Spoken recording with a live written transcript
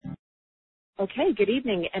Okay, good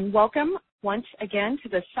evening, and welcome once again to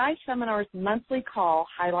the SciSeminar's monthly call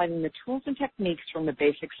highlighting the tools and techniques from the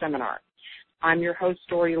basic seminar. I'm your host,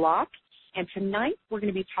 Dory Locke, and tonight we're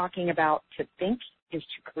going to be talking about to think is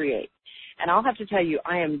to create. And I'll have to tell you,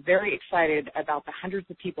 I am very excited about the hundreds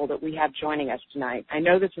of people that we have joining us tonight. I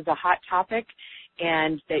know this is a hot topic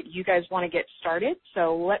and that you guys want to get started,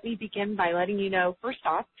 so let me begin by letting you know, first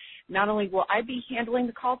off, not only will I be handling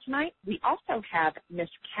the call tonight, we also have Miss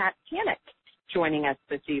Kat Tannick joining us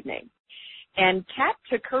this evening. And Kat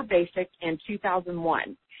took her basic in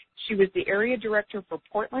 2001. She was the area director for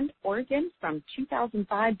Portland, Oregon from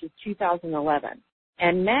 2005 to 2011.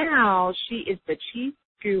 And now she is the chief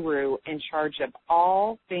guru in charge of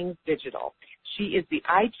all things digital. She is the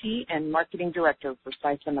IT and marketing director for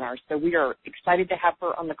SciSeminar. So we are excited to have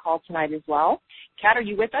her on the call tonight as well. Kat, are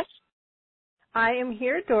you with us? I am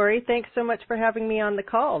here, Dory. Thanks so much for having me on the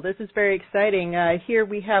call. This is very exciting. Here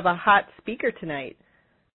we have a hot speaker tonight.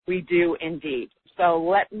 We do indeed. So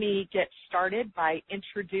let me get started by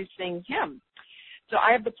introducing him. So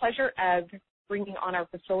I have the pleasure of bringing on our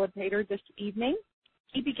facilitator this evening.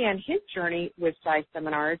 He began his journey with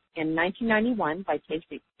SciSeminars in 1991 by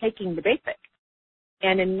taking the basic.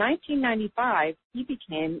 And in 1995, he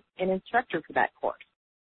became an instructor for that course.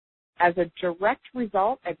 As a direct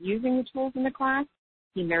result of using the tools in the class,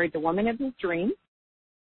 he married the woman of his dreams.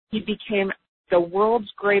 He became the world's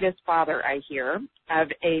greatest father, I hear, of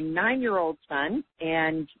a 9-year-old son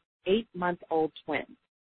and 8-month-old twin.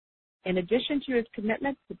 In addition to his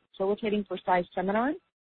commitment to facilitating for SciSeminars,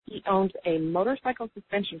 he owns a motorcycle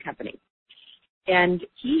suspension company. And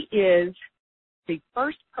he is the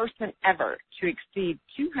first person ever to exceed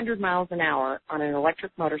 200 miles an hour on an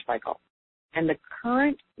electric motorcycle, and the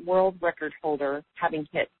current world record holder having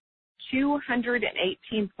hit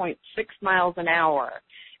 218.6 miles an hour.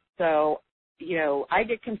 So, you know, I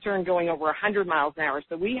get concerned going over 100 miles an hour.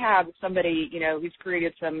 So we have somebody, you know, who's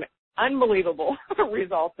created some unbelievable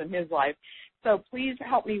results in his life. So please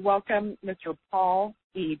help me welcome Mr. Paul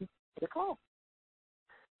Ead to the call.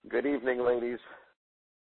 Good evening, ladies.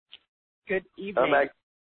 Good evening.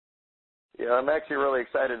 I'm actually really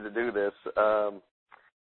excited to do this.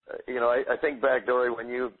 You know, I think back, Dory, when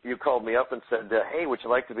you called me up and said, hey, would you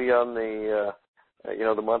like to be on the,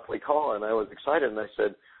 the monthly call? And I was excited, and I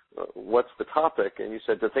said, what's the topic? And you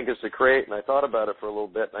said, to think is to create. And I thought about it for a little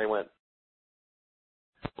bit, and I went,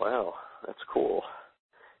 wow, that's cool.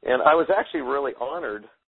 And I was actually really honored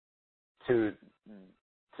to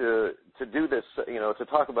do this, you know, to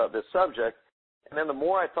talk about this subject. And then the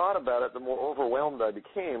more I thought about it, the more overwhelmed I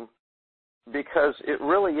became, because it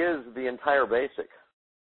really is the entire basic.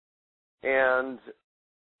 And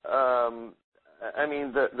I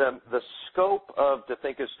mean, the scope of to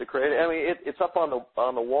think is to create. I mean, it's up on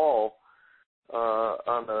the wall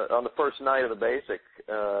on the first night of the basic,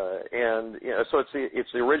 and you know, so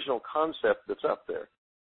it's the original concept that's up there.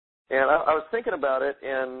 And I was thinking about it,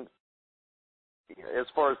 and as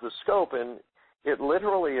far as the scope, and it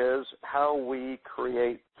literally is how we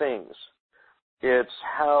create things. It's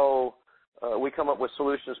how we come up with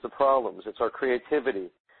solutions to problems. It's our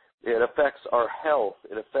creativity. It affects our health.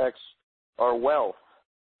 It affects our wealth.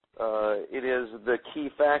 It is the key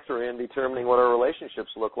factor in determining what our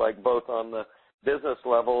relationships look like, both on the business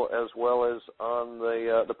level as well as on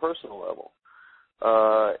the personal level.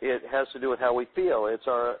 It has to do with how we feel.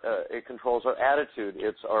 It controls our attitude.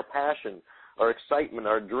 It's our passion, our excitement,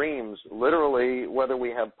 our dreams, literally whether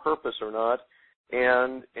we have purpose or not,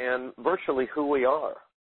 and virtually who we are.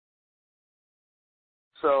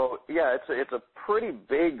 So yeah, it's a pretty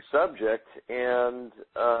big subject, and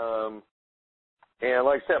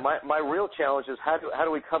like I said, my real challenge is how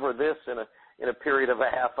do we cover this in a period of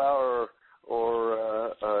a half hour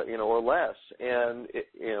or less, and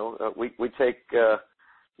we take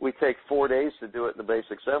 4 days to do it in the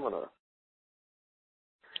basic seminar.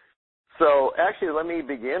 So actually, let me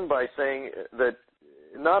begin by saying that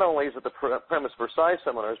not only is it the premise for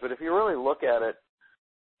SciSeminars, but if you really look at it,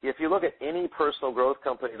 if you look at any personal growth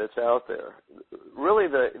company that's out there, really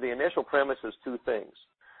the initial premise is two things.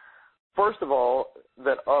 First of all,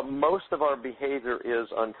 that most of our behavior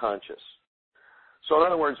is unconscious. So in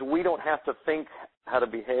other words, we don't have to think how to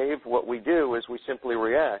behave. What we do is we simply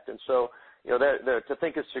react. And so, you know, to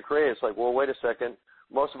think is to create. It's like, well, wait a second.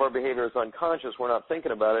 Most of our behavior is unconscious. We're not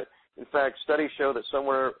thinking about it. In fact, studies show that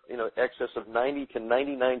somewhere, excess of 90 to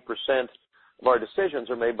 99% of our decisions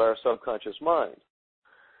are made by our subconscious mind.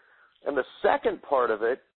 And the second part of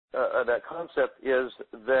it, that concept, is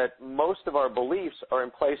that most of our beliefs are in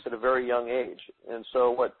place at a very young age. And so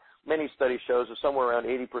what many studies shows is somewhere around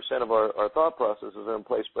 80% of our thought processes are in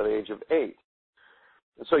place by the age of 8.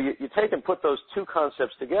 And so you take and put those two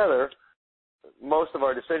concepts together, most of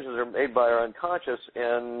our decisions are made by our unconscious,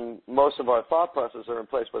 and most of our thought processes are in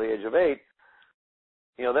place by the age of 8.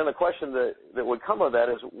 Then the question that would come of that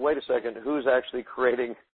is, wait a second, who's actually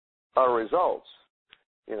creating our results?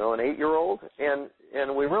 An 8-year-old?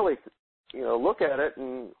 And we really, look at it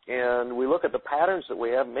and we look at the patterns that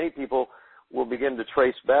we have. Many people will begin to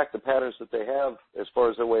trace back the patterns that they have as far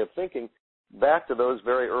as their way of thinking back to those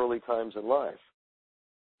very early times in life.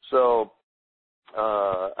 So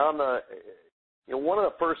one of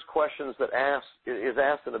the first questions that is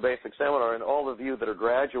asked in the basic seminar, and all of you that are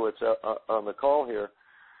graduates on the call here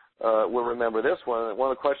will remember this one.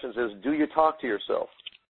 One of the questions is, do you talk to yourself?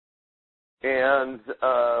 And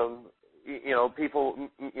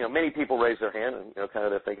many people raise their hand, and kind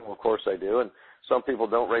of they're thinking, well, of course I do. And some people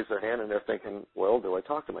don't raise their hand, and they're thinking, well, do I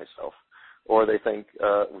talk to myself? Or they think,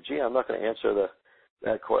 gee, I'm not going to answer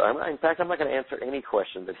that question. In fact, I'm not going to answer any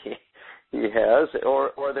question that he has.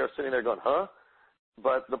 Or they're sitting there going, huh?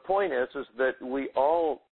 But the point is that we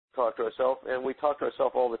all talk to ourselves, and we talk to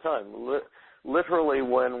ourselves all the time. Literally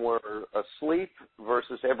when we're asleep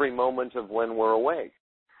versus every moment of when we're awake.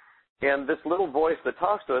 And this little voice that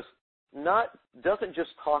talks to us doesn't just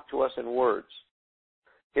talk to us in words.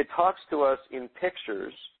 It talks to us in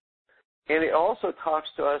pictures, and it also talks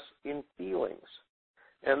to us in feelings.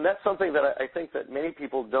 And that's something that I think that many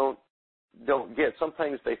people don't get.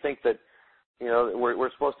 Sometimes they think that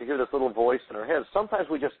we're supposed to hear this little voice in our heads. Sometimes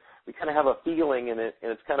we kind of have a feeling in it,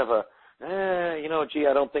 and it's kind of gee,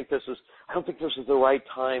 I don't think this is the right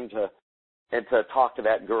time to talk to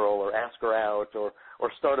that girl or ask her out or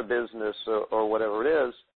start a business or whatever it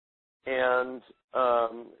is. And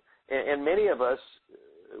many of us,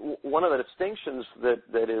 one of the distinctions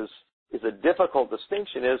that is a difficult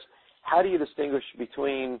distinction is, how do you distinguish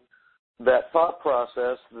between that thought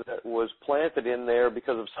process that was planted in there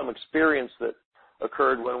because of some experience that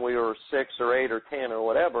occurred when we were 6 or 8 or 10 or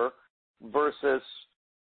whatever, versus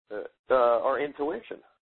our intuition?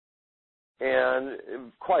 And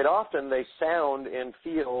quite often they sound and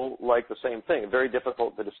feel like the same thing. Very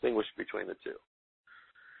difficult to distinguish between the two.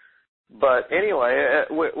 But anyway,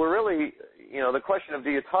 we're really, the question of, do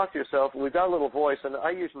you talk to yourself? We've got a little voice, and I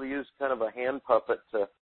usually use kind of a hand puppet to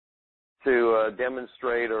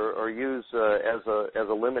demonstrate or use as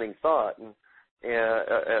a limiting thought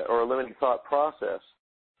or a limiting thought process.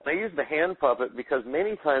 And I use the hand puppet because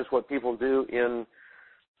many times what people do in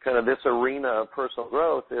kind of this arena of personal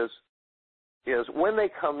growth is when they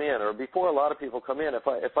come in, or before a lot of people come in, if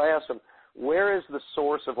I ask them, where is the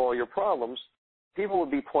source of all your problems, people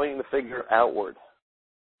would be pointing the finger outward.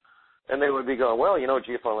 And they would be going, well,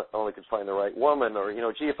 gee, if I only could find the right woman, or,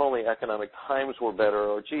 gee, if only economic times were better,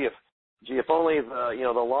 or gee, if only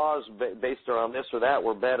the laws based around this or that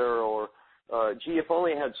were better, or gee, if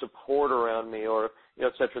only I had support around me, or,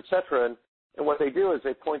 et cetera, et cetera. And what they do is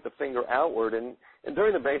they point the finger outward. And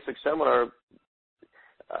during the basic seminar,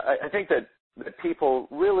 I think that people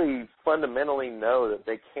really fundamentally know that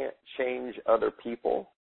they can't change other people.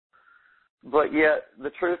 But yet the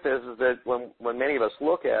truth is that when many of us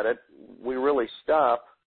look at it, we really stop,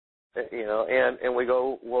 and we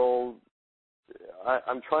go, well,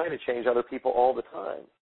 I'm trying to change other people all the time.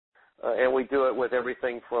 And we do it with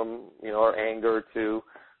everything from, our anger to,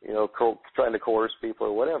 trying to coerce people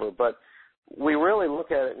or whatever. But we really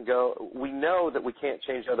look at it and go, we know that we can't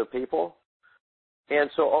change other people. And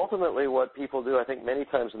so ultimately what people do, I think many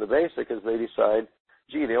times in the basic, is they decide,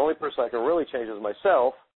 gee, the only person I can really change is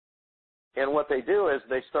myself. And what they do is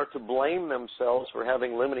they start to blame themselves for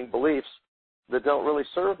having limiting beliefs that don't really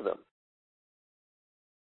serve them.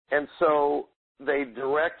 And so they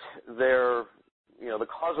direct their, the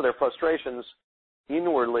cause of their frustrations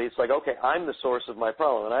inwardly. It's like, okay, I'm the source of my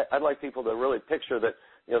problem. And I'd like people to really picture that,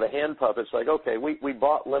 the hand puppet's like, okay, we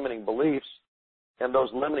bought limiting beliefs, and those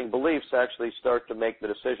limiting beliefs actually start to make the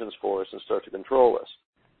decisions for us and start to control us.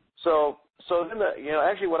 So then,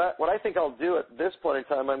 actually what I think I'll do at this point in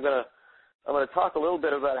time, I'm going to talk a little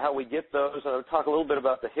bit about how we get those, and I'll talk a little bit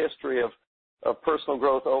about the history of personal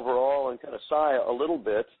growth overall, and kind of sigh a little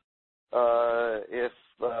bit,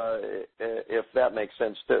 if that makes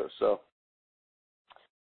sense too. So,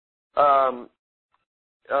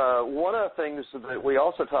 one of the things that we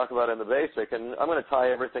also talk about in the basic, and I'm going to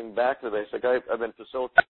tie everything back to the basic. I've been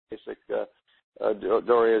facilitating basic,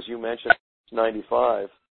 Dory, as you mentioned, 95,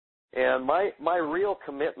 and my real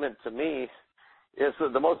commitment to me is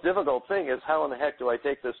that the most difficult thing is, how in the heck do I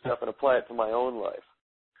take this stuff and apply it to my own life?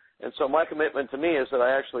 And so my commitment to me is that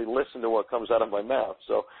I actually listen to what comes out of my mouth.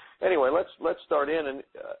 So anyway, let's start in.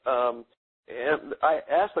 And I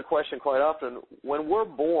ask the question quite often, when we're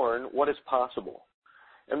born, what is possible?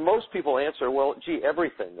 And most people answer, well, gee,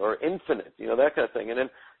 everything, or infinite, that kind of thing. And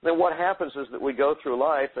then what happens is that we go through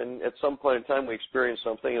life, and at some point in time we experience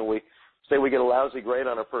something, and we say we get a lousy grade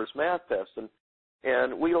on our first math test.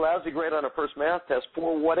 And we get a lousy grade on our first math test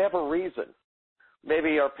for whatever reason.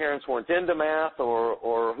 Maybe our parents weren't into math,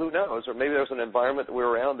 or who knows, or maybe there was an environment that we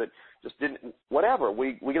were around that just didn't, whatever.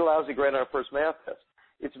 We get a lousy grade on our first math test.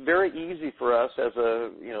 It's very easy for us as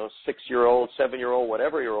a 6-year-old, 7-year-old,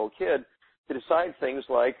 whatever-year-old kid to decide things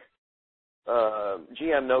like,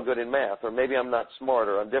 gee, I'm no good in math, or maybe I'm not smart,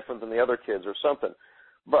 or I'm different than the other kids, or something.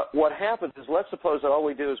 But what happens is, let's suppose that all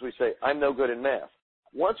we do is we say, I'm no good in math.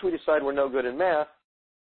 Once we decide we're no good in math,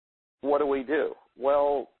 what do?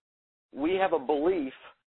 Well, we have a belief,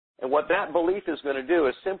 and what that belief is going to do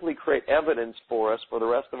is simply create evidence for us for the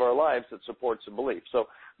rest of our lives that supports the belief. So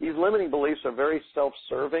these limiting beliefs are very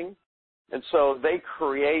self-serving, and so they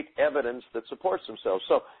create evidence that supports themselves.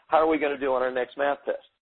 So how are we going to do on our next math test?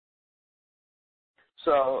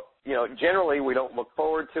 So, generally we don't look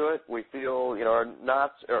forward to it. We feel,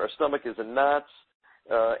 our stomach is in knots,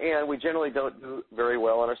 and we generally don't do very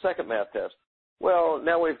well on our second math test. Well,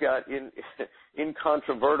 now we've got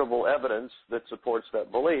incontrovertible evidence that supports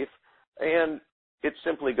that belief, and it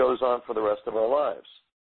simply goes on for the rest of our lives.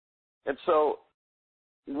 And so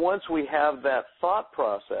once we have that thought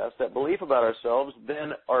process, that belief about ourselves,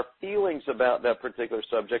 then our feelings about that particular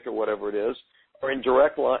subject or whatever it is are in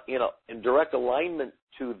direct alignment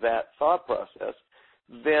to that thought process.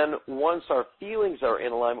 Then once our feelings are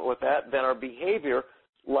in alignment with that, then our behavior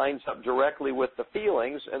lines up directly with the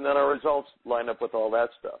feelings, and then our results line up with all that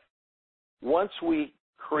stuff. Once we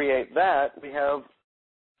create that, we have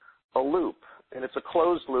a loop, and it's a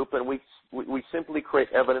closed loop, and we simply create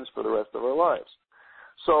evidence for the rest of our lives.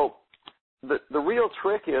 So the real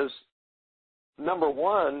trick is, number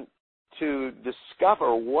one, to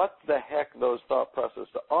discover what the heck those thought processes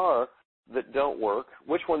are that don't work,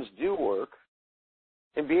 which ones do work,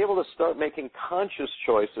 and be able to start making conscious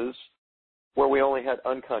choices where we only had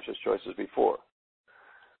unconscious choices before.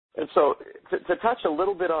 And so to touch a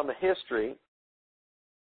little bit on the history,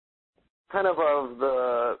 kind of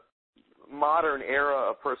the modern era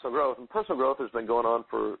of personal growth, and personal growth has been going on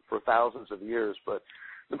for thousands of years, but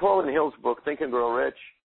Napoleon Hill's book, Think and Grow Rich,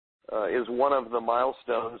 is one of the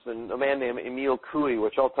milestones, and a man named Emile Coué,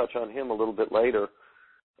 which I'll touch on him a little bit later,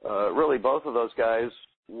 really both of those guys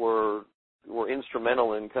were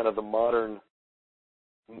instrumental in kind of the modern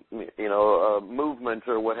movement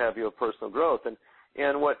or what have you of personal growth.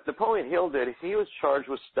 And what Napoleon Hill did is he was charged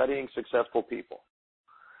with studying successful people.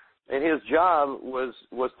 And his job was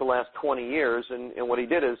to last 20 years, and what he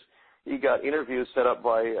did is he got interviews set up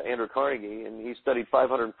by Andrew Carnegie, and he studied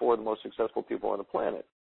 504 of the most successful people on the planet.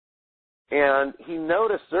 And he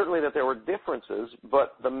noticed certainly that there were differences,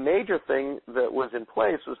 but the major thing that was in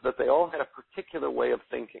place was that they all had a particular way of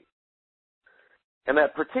thinking. And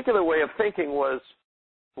that particular way of thinking was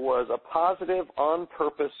a positive,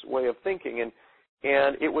 on-purpose way of thinking,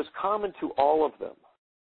 and it was common to all of them.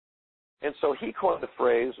 And so he coined the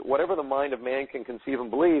phrase, whatever the mind of man can conceive and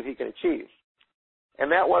believe, he can achieve. And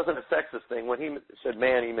that wasn't a sexist thing. When he said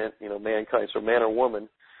man, he meant, mankind, so man or woman.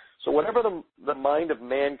 So whatever the mind of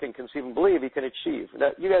man can conceive and believe, he can achieve.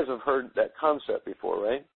 Now, you guys have heard that concept before,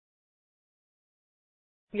 right?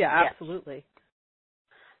 Yeah, absolutely.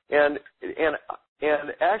 And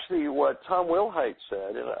actually what Tom Wilhite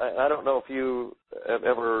said, and I don't know if you have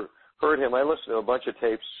ever heard him. I listened to a bunch of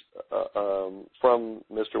tapes from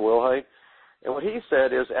Mr. Wilhite, and what he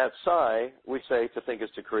said is, at Psi, we say to think is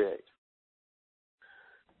to create.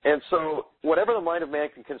 And so whatever the mind of man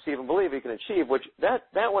can conceive and believe, he can achieve, which that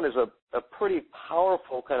one is a pretty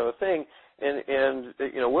powerful kind of a thing, and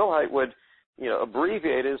Wilhite would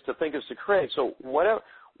abbreviate it as to think is to create. So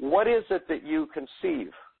what is it that you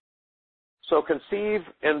conceive? So conceive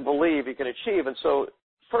and believe you can achieve. And so,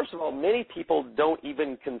 first of all, many people don't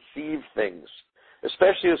even conceive things.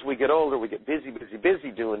 Especially as we get older, we get busy,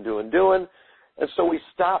 doing. And so we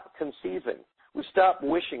stop conceiving. We stop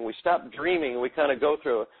wishing. We stop dreaming. And we kind of go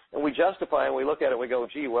through it. And we justify and we look at it and we go,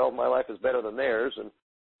 gee, well, my life is better than theirs. And,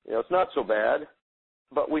 it's not so bad.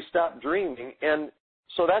 But we stop dreaming. And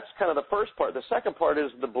so that's kind of the first part. The second part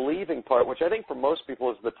is the believing part, which I think for most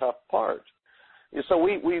people is the tough part. So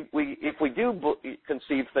we if we do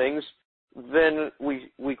conceive things, then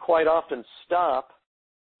we quite often stop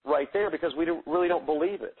right there because we really don't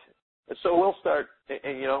believe it. And so we'll start,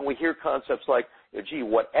 and we hear concepts like, gee,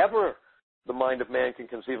 whatever the mind of man can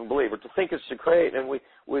conceive and believe, or to think is to create, and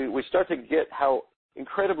we start to get how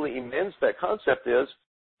incredibly immense that concept is,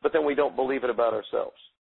 but then we don't believe it about ourselves.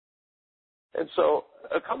 And so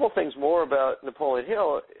a couple things more about Napoleon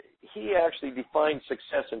Hill. he actually defined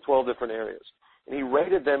success in 12 different areas, and he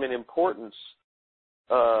rated them in importance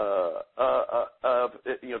of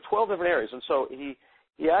 12 different areas. And so he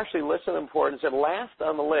actually listed importance, and last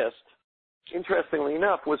on the list, interestingly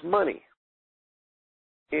enough, was money.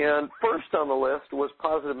 And first on the list was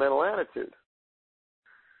positive mental attitude.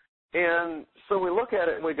 And so we look at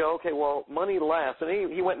it and we go, okay, well, money lasts.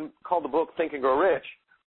 And he went and called the book Think and Grow Rich.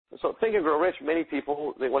 And so Think and Grow Rich, many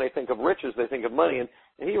people, when they think of riches, they think of money. And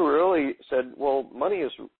he really said, well, money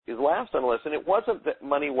is last on the list. And it wasn't that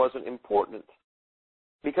money wasn't important,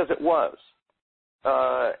 because it was.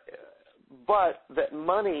 But that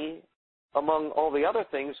money, among all the other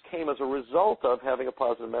things, came as a result of having a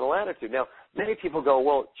positive mental attitude. Now, many people go,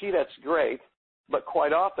 well, gee, that's great, but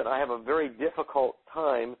quite often I have a very difficult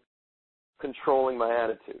time controlling my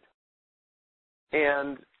attitude.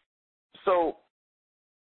 And so,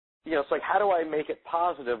 it's like, how do I make it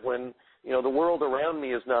positive when, the world around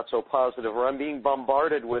me is not so positive, or I'm being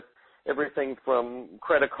bombarded with everything from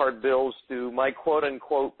credit card bills to my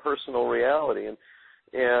quote-unquote personal reality.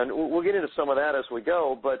 And we'll get into some of that as we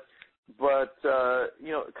go, but kind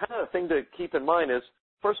of the thing to keep in mind is,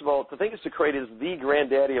 first of all, To Think is to Create is the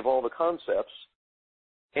granddaddy of all the concepts.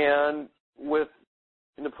 And with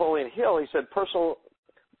Napoleon Hill, he said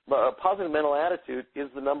positive mental attitude is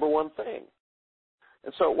the number one thing.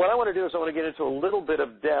 And so what I want to do is I want to get into a little bit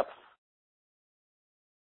of depth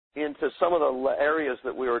into some of the areas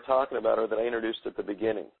that we were talking about, or that I introduced at the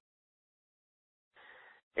beginning.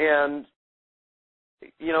 And,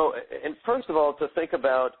 and first of all, to think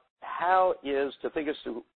about how To Think is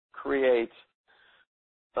to Create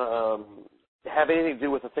have anything to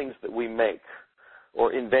do with the things that we make,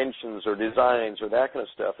 or inventions, or designs, or that kind of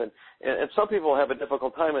stuff. And some people have a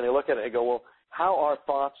difficult time, and they look at it and go, well, how are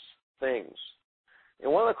thoughts things?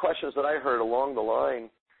 And one of the questions that I heard along the line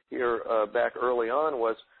here back early on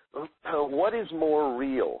was, what is more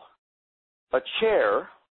real, a chair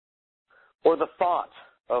or the thought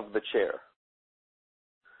of the chair?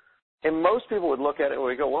 And most people would look at it and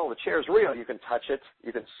we go, well, the chair is real. You can touch it.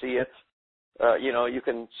 You can see it. You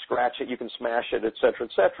can scratch it. You can smash it, et cetera,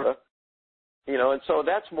 et cetera. And so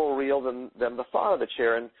that's more real than the thought of the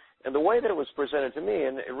chair. And the way that it was presented to me,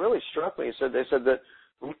 and it really struck me, they said that,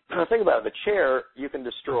 think about it, the chair you can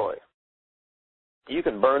destroy. You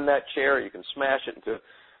can burn that chair. You can smash it into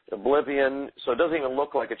oblivion, so it doesn't even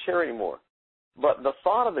look like a chair anymore. But the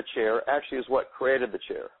thought of the chair actually is what created the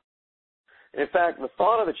chair. And in fact, the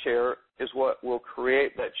thought of the chair is what will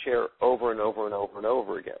create that chair over and over and over and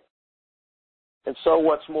over again. And so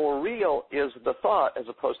what's more real is the thought as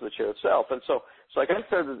opposed to the chair itself. And so I kind of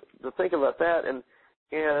started to think about that,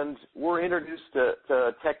 and we're introduced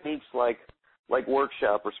to techniques like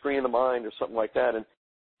workshop or screen of the mind or something like that.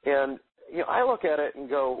 And I look at it and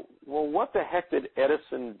go, well, what the heck did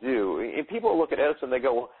Edison do? And people look at Edison, they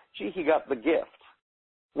go, well, gee, he got the gift.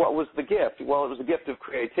 What was the gift? Well, it was the gift of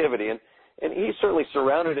creativity. And he certainly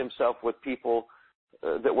surrounded himself with people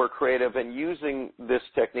that were creative and using this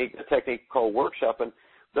technique, a technique called workshop. And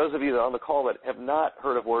those of you that are on the call that have not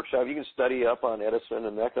heard of workshop, you can study up on Edison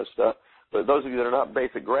and that kind of stuff. But those of you that are not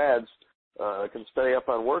basic grads can study up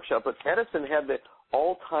on workshop. But Edison had the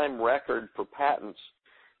all-time record for patents.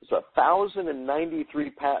 It's 1,093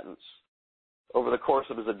 patents over the course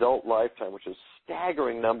of his adult lifetime, which is a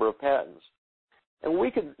staggering number of patents. And we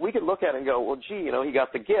could look at it and go, well, gee, he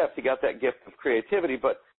got the gift. He got that gift of creativity.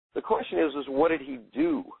 But the question is what did he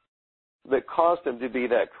do that caused him to be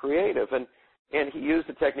that creative? And he used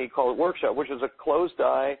a technique called workshop, which is a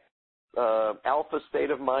closed-eye, alpha state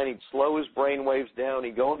of mind. He'd slow his brain waves down.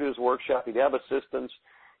 He'd go into his workshop. He'd have assistants,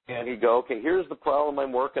 and he'd go, okay, here's the problem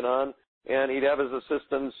I'm working on. And he'd have his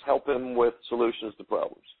assistants help him with solutions to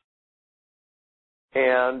problems.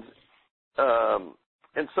 And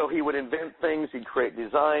so he would invent things. He'd create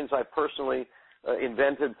designs. I personally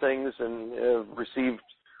invented things and received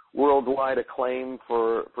worldwide acclaim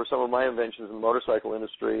for some of my inventions in the motorcycle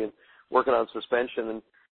industry and working on suspension.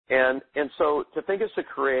 And so To Think is to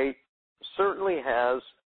Create certainly has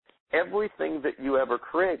everything that you ever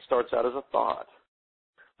create starts out as a thought.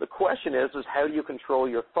 The question is how do you control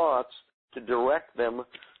your thoughts to direct them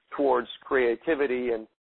towards creativity and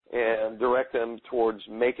direct them towards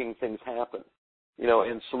making things happen,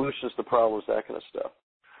 and solutions to problems, that kind of stuff.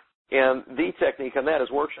 And the technique on that is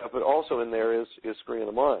workshop, but also in there is screen of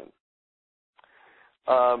the mind.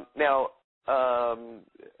 Now,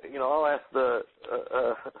 I'll ask the,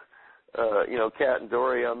 Kat and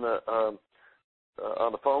Dory on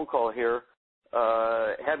the phone call here.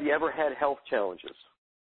 Have you ever had health challenges?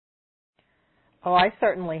 Oh, I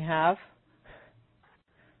certainly have.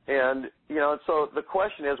 And, so the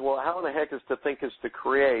question is, well, how in the heck is to think is to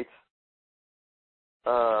create,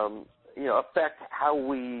 affect how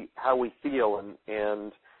we feel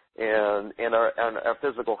and our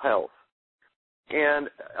physical health? And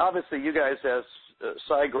obviously you guys as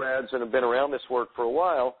Psi grads and have been around this work for a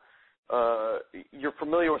while, you're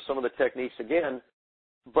familiar with some of the techniques again,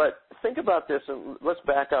 but think about this, and let's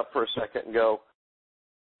back up for a second and go,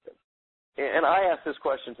 and I ask this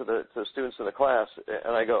question to the students in the class,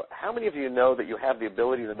 and I go, how many of you know that you have the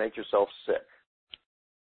ability to make yourself sick?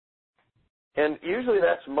 And usually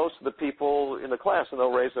that's most of the people in the class, and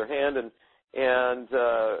they'll raise their hand, and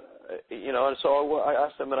so I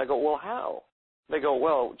ask them, and I go, well, how? They go,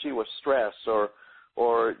 well, gee, with stress,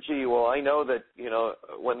 or gee, well, I know that,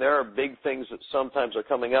 when there are big things that sometimes are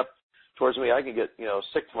coming up towards me, I can get,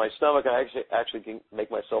 sick to my stomach. I actually can make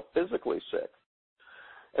myself physically sick.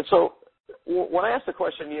 And so when I ask the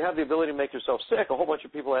question, you have the ability to make yourself sick, a whole bunch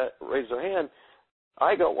of people raise their hand.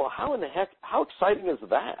 I go, well, how in the heck, how exciting is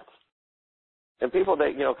that? And people,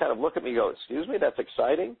 they, kind of look at me and go, excuse me, that's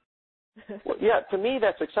exciting? Well, yeah, to me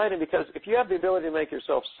that's exciting because if you have the ability to make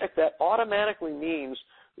yourself sick, that automatically means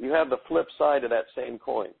you have the flip side of that same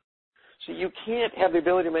coin. So you can't have the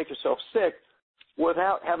ability to make yourself sick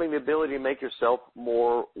without having the ability to make yourself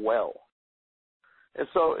more well. And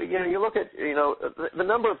so, you look at, the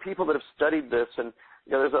number of people that have studied this, and,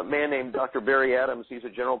 there's a man named Dr. Barry Adams. He's a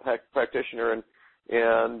general practitioner, and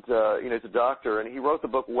he's a doctor, and he wrote the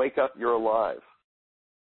book, Wake Up, You're Alive.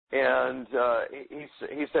 And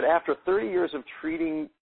he said after 30 years of treating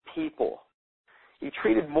people, he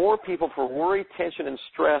treated more people for worry, tension, and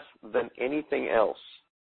stress than anything else.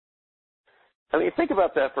 I mean, think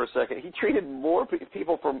about that for a second. He treated more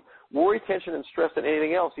people for worry, tension, and stress than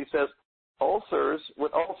anything else. He says,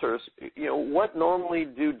 with ulcers, what normally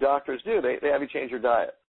do doctors do? They have you change your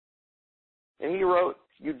diet. And he wrote,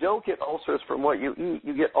 you don't get ulcers from what you eat.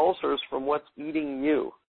 You get ulcers from what's eating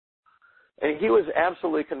you. And he was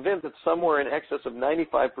absolutely convinced that somewhere in excess of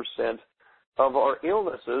 95% of our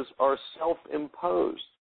illnesses are self-imposed.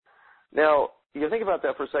 Now, you think about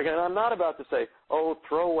that for a second, and I'm not about to say, oh,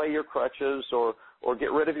 throw away your crutches or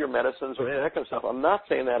get rid of your medicines or any of that kind of stuff. I'm not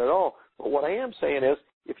saying that at all. But what I am saying is,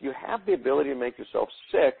 if you have the ability to make yourself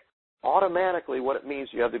sick, automatically what it means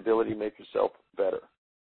you have the ability to make yourself better.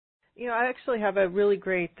 I actually have a really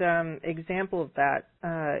great example of that.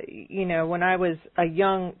 When I was a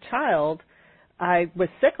young child, I was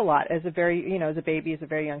sick a lot as a baby, as a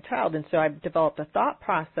very young child, and so I developed a thought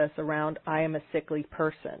process around I am a sickly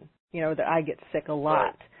person, that I get sick a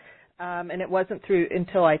lot. Right. And it wasn't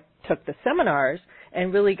until I took the seminars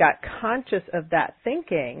and really got conscious of that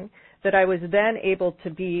thinking that I was then able to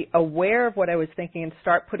be aware of what I was thinking and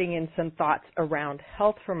start putting in some thoughts around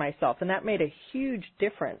health for myself. And that made a huge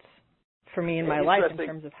difference for me in my life in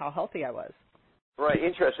terms of how healthy I was. Right,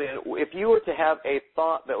 interesting. If you were to have a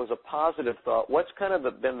thought that was a positive thought, what's kind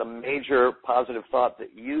of been the major positive thought that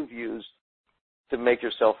you've used to make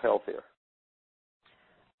yourself healthier?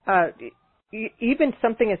 Even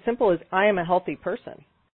something as simple as I am a healthy person.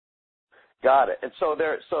 Got it. And so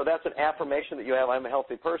that's an affirmation that you have, I'm a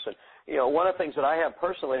healthy person. One of the things that I have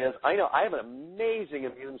personally is I know I have an amazing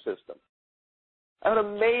immune system. I have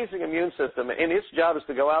an amazing immune system, and its job is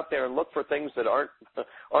to go out there and look for things that aren't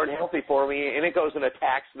healthy for me, and it goes and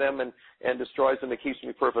attacks them and destroys them. It keeps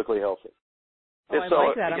me perfectly healthy. Oh, I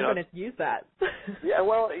like that. I'm going to use that. Yeah,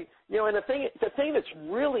 well, and the thing that's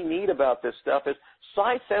really neat about this stuff is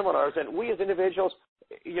Psi seminars, and we as individuals,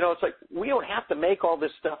 it's like we don't have to make all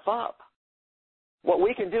this stuff up. What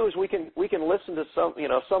we can do is we can listen to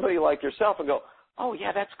somebody like yourself and go, oh,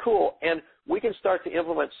 yeah, that's cool. And we can start to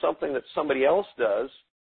implement something that somebody else does,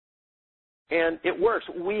 and it works.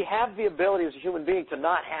 We have the ability as a human being to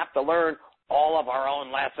not have to learn all of our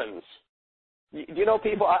own lessons.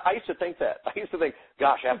 People, I used to think that. I used to think,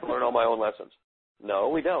 gosh, I have to learn all my own lessons. No,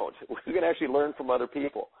 we don't. We can actually learn from other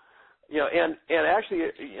people. And actually,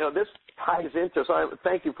 this ties into, so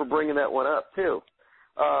thank you for bringing that one up, too.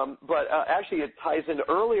 But actually, it ties into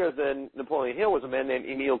earlier than Napoleon Hill was a man named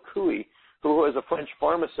Emile Coué, who was a French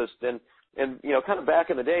pharmacist, and kind of back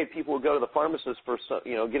in the day, people would go to the pharmacist for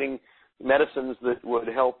getting medicines that would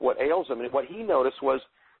help what ails them. And what he noticed was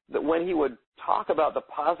that when he would talk about the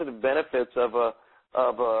positive benefits of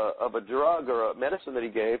a drug or a medicine that he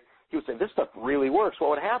gave, he would say, "This stuff really works." What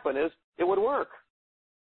would happen is it would work.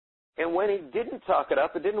 And when he didn't talk it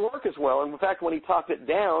up, it didn't work as well. And in fact, when he talked it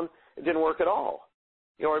down, it didn't work at all.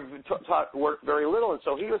 Or it worked very little. And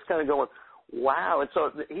so he was kind of going, wow. And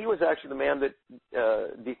so he was actually the man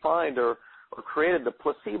that defined or created the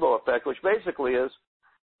placebo effect, which basically is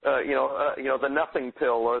the nothing pill,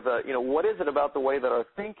 or what is it about the way that our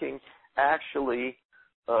thinking actually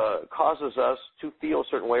causes us to feel a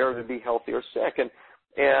certain way or to be healthy or sick.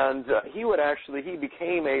 And he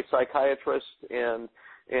became a psychiatrist, and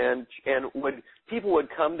people would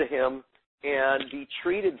come to him and be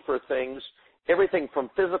treated for things, everything from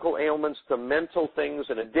physical ailments to mental things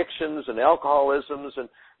and addictions and alcoholisms and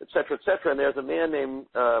et cetera, et cetera. And there's a man named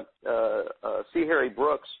C. Harry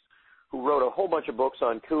Brooks who wrote a whole bunch of books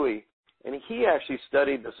on Cooey, and he actually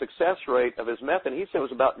studied the success rate of his method. He said it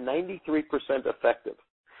was about 93% effective.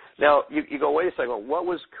 Now, you go, wait a second, what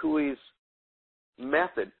was Cooey's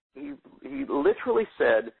method? He literally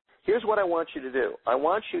said, here's what I want you to do. I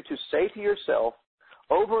want you to say to yourself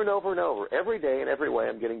over and over and over, every day in every way,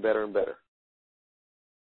 I'm getting better and better.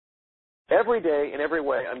 Every day in every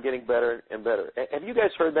way, I'm getting better and better. Have you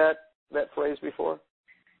guys heard that phrase before?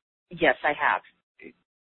 Yes, I have.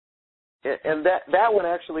 And that one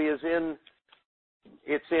actually is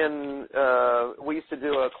we used to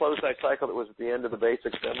do a closed-eye cycle that was at the end of the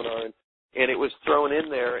basic seminar, and it was thrown in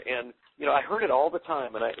there, and, I heard it all the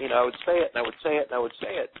time, and I would say it, and I would say it, and I would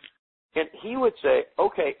say it. And he would say,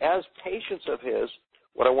 okay, as patients of his,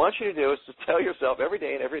 what I want you to do is to tell yourself every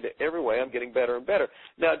day and every way I'm getting better and better.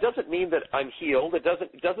 Now, it doesn't mean that I'm healed. It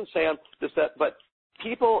doesn't say I'm this, that, but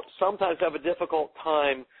people sometimes have a difficult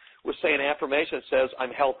time with saying an affirmation that says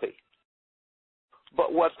I'm healthy.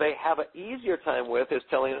 But what they have an easier time with is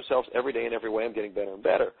telling themselves every day and every way I'm getting better and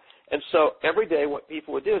better. And so every day what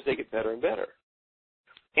people would do is they get better and better.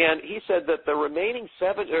 And he said that the remaining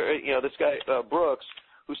this guy Brooks,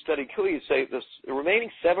 who studied Cooey, say the remaining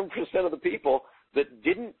 7% of the people that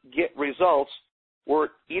didn't get results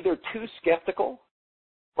were either too skeptical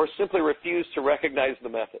or simply refused to recognize the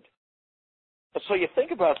method. And so you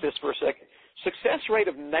think about this for a second. Success rate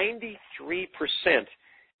of 93%.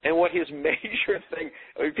 And what his major thing,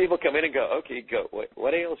 people come in and go, okay,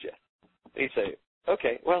 what ails you? And you say,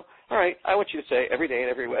 okay, well, all right, I want you to say every day and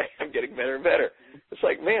every way I'm getting better and better. It's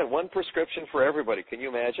like, man, one prescription for everybody. Can you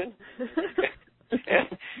imagine?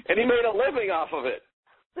 and he made a living off of it.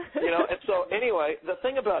 And so anyway, the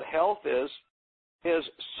thing about health is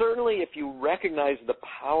certainly if you recognize the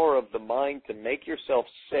power of the mind to make yourself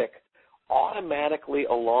sick, automatically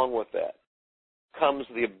along with that comes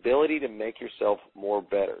the ability to make yourself more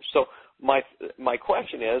better. So my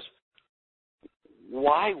question is,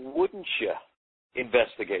 why wouldn't you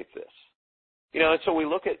investigate this? And so we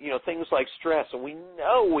look at, things like stress, and we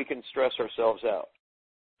know we can stress ourselves out.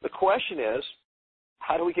 The question is,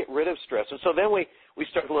 how do we get rid of stress? And so then we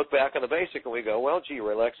start to look back on the basic and we go, well, gee,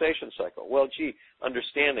 relaxation cycle. Well, gee,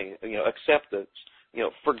 understanding, acceptance,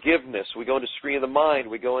 forgiveness. We go into screen of the mind.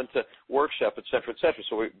 We go into workshop, et cetera, et cetera.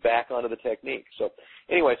 So we're back onto the technique. So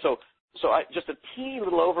anyway, so just a teeny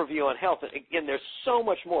little overview on health. And again, there's so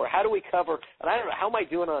much more. How do we cover, and I don't know, how am I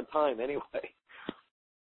doing on time anyway?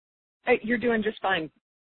 Hey, you're doing just fine.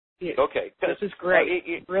 Okay. This is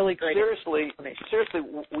great. Really great. Seriously,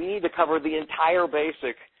 we need to cover the entire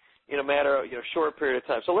basic in a matter of short period of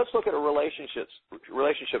time. So let's look at relationships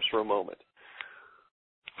for a moment.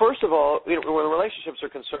 First of all, when relationships are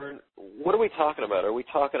concerned, what are we talking about? Are we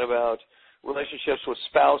talking about relationships with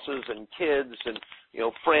spouses and kids and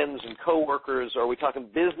friends and coworkers? Are we talking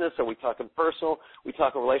business? Are we talking personal? Are we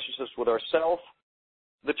talking relationships with ourselves?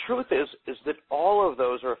 The truth is that all of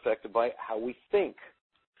those are affected by how we think.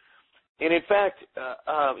 And in fact,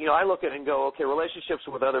 I look at it and go, okay, relationships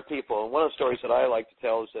with other people. And one of the stories that I like to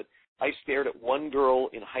tell is that I stared at one girl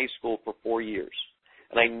in high school for 4 years,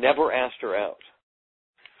 and I never asked her out.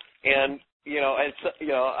 And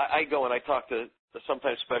I go and I talk to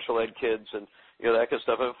sometimes special ed kids and that kind of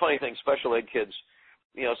stuff. And the funny thing, special ed kids,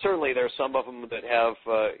 certainly there are some of them that have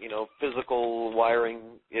physical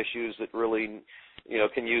wiring issues that really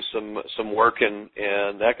can use some work and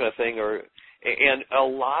that kind of thing. And a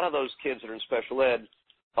lot of those kids that are in special ed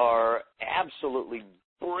are absolutely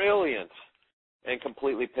brilliant and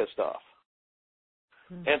completely pissed off.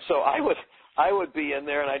 Mm-hmm. And so I would be in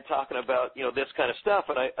there and I'd talking about, this kind of stuff,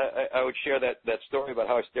 and I would share that story about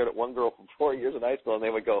how I stared at one girl for 4 years in high school, and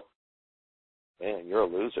they would go, man, you're a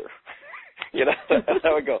loser. And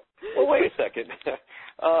I would go, well, wait a second.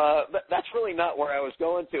 That's really not where I was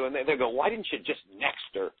going to. And they go, why didn't you just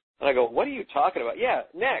next her? And I go, what are you talking about? Yeah,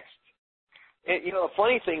 next. And, the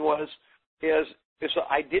funny thing is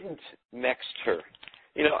I didn't next her.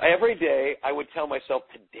 Every day I would tell myself,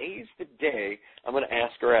 today's the day I'm going to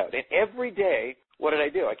ask her out. And every day, what did I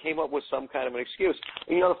do? I came up with some kind of an excuse.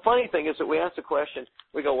 And, the funny thing is that we ask the question,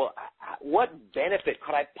 we go, well, what benefit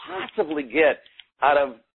could I possibly get out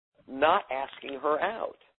of not asking her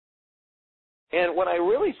out? And when I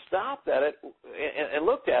really stopped at it and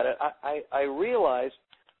looked at it, I realized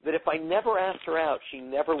that if I never asked her out, she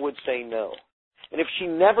never would say no. And if she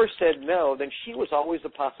never said no, then she was always a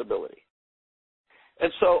possibility.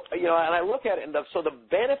 And so, and I look at it, and so the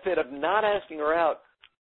benefit of not asking her out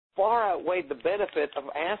far outweighed the benefit of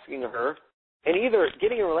asking her and either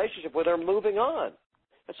getting a relationship with her or moving on.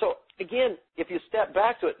 And so, again, if you step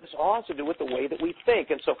back to it, this all has to do with the way that we think.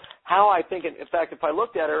 And so how I think, in fact, if I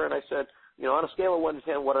looked at her and I said, on a scale of 1 to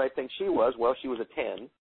 10, what did I think she was? Well, she was a 10.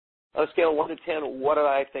 On a scale of 1 to 10, what did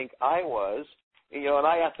I think I was? And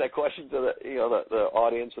I ask that question to the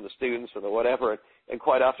audience or the students or the whatever, and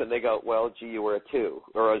quite often they go, well, gee, you were a 2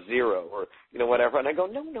 or a 0 or, whatever. And I go,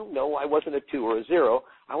 no, I wasn't a 2 or a 0.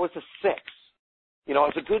 I was a 6. I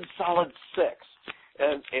was a good, solid 6.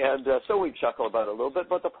 And so we chuckle about it a little bit.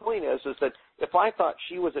 But the point is that if I thought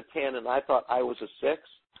she was a 10 and I thought I was a 6,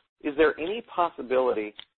 is there any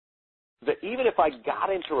possibility that even if I got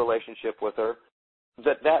into a relationship with her,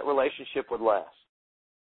 that relationship would last?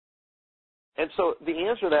 And so the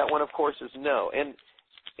answer to that one, of course, is no.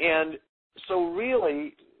 And so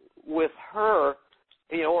really with her,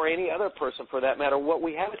 or any other person for that matter, what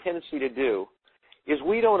we have a tendency to do is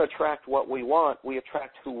we don't attract what we want, we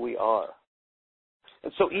attract who we are.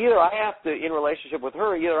 And so either I have to, in relationship with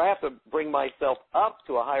her, either I have to bring myself up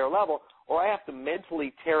to a higher level or I have to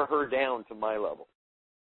mentally tear her down to my level.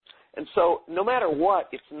 And so no matter what,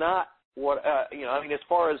 it's not what, as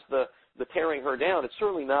far as the tearing her down, it's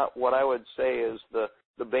certainly not what I would say is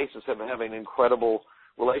the basis of having an incredible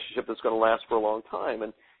relationship that's going to last for a long time.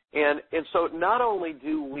 And so not only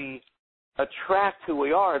do we attract who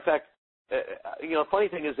we are, in fact, the funny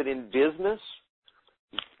thing is that in business,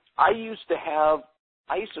 I used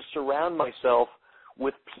to surround myself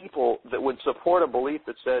with people that would support a belief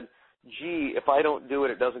that said, gee, if I don't do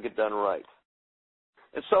it, it doesn't get done right.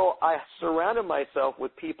 And so I surrounded myself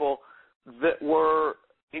with people that were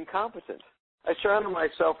incompetent. I surrounded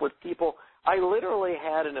myself with people. I literally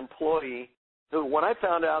had an employee who, when I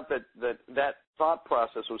found out that thought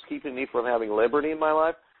process was keeping me from having liberty in my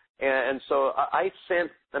life, and so I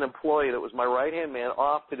sent an employee that was my right-hand man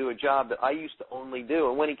off to do a job that I used to only do.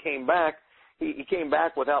 And when he came back, he came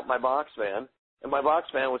back without my box van, and my box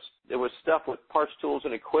van was stuffed with parts, tools,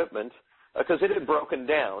 and equipment because it had broken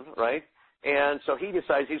down, right? And so he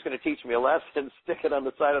decides he's going to teach me a lesson, stick it on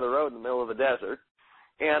the side of the road in the middle of the desert.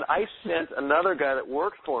 And I sent another guy that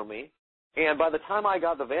worked for me, and by the time I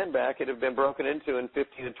got the van back, it had been broken into and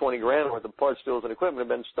 15 to 20 grand worth of parts, tools, and equipment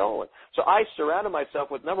had been stolen. So I surrounded myself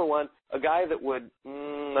with, number one, a guy that would,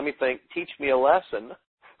 teach me a lesson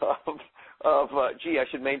of gee, I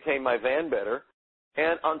should maintain my van better.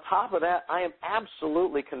 And on top of that, I am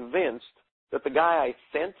absolutely convinced that the guy I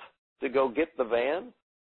sent to go get the van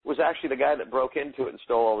was actually the guy that broke into it and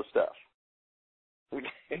stole all the stuff.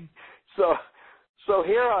 Okay? So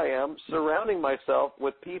here I am surrounding myself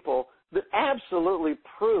with people that absolutely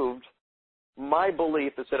proved my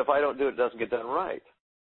belief that said if I don't do it, it doesn't get done right.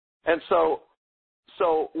 And so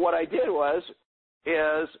what I did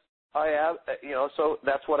so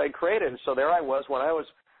that's what I created. And so there I was when I was,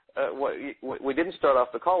 we didn't start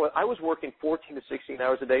off the call with, I was working 14 to 16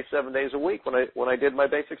 hours a day, 7 days a week when I did my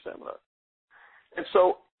basic seminar. And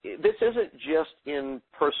so this isn't just in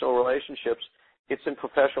personal relationships. It's in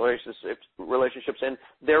professional relationships, and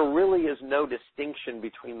there really is no distinction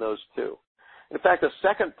between those two. In fact, the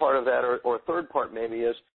second part of that, or third part maybe,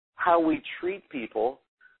 is how we treat people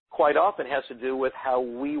quite often has to do with how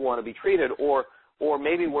we want to be treated, or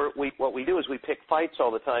maybe what we do is we pick fights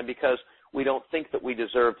all the time because we don't think that we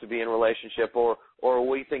deserve to be in a relationship, or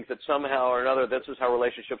we think that somehow or another this is how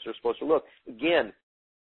relationships are supposed to look. Again,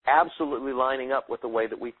 absolutely lining up with the way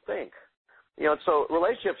that we think. So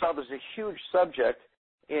relationships obviously is a huge subject,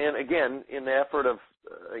 and again, in the effort of,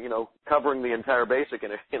 covering the entire basic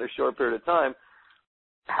in a short period of time,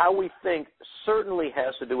 how we think certainly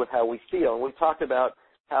has to do with how we feel. And we've talked about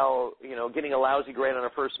how, getting a lousy grade on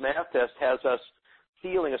our first math test has us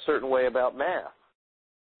feeling a certain way about math.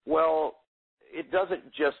 Well, it doesn't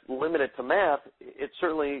just limit it to math. It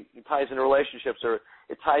certainly ties into relationships, or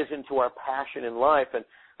it ties into our passion in life. And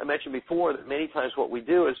I mentioned before that many times what we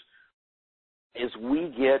do is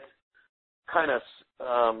we get kind of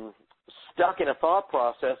stuck in a thought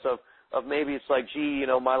process of maybe it's like, gee,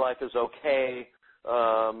 my life is okay,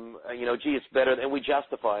 gee, it's better, and we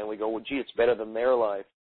justify and we go, well, gee, it's better than their life.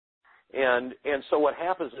 And so what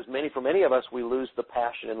happens is for many of us, we lose the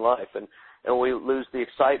passion in life, and we lose the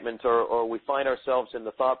excitement, or we find ourselves in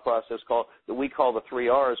the thought process that we call the 3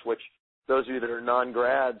 R's, which those of you that are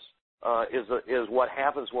non-grads is what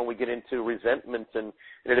happens when we get into resentment, and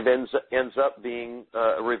it ends up being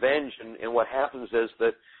revenge. And what happens is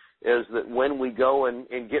that when we go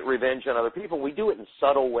and get revenge on other people, we do it in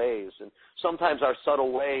subtle ways. And sometimes our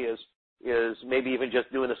subtle way is maybe even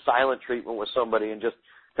just doing a silent treatment with somebody and just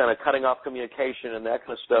kind of cutting off communication and that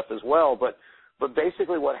kind of stuff as well. But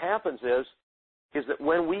basically what happens is that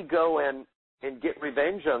when we go and get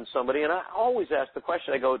revenge on somebody, and I always ask the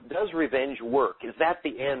question, I go, does revenge work? Is that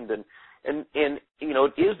the end? And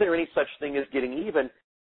is there any such thing as getting even?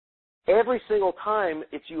 Every single time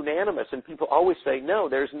it's unanimous, and people always say, no,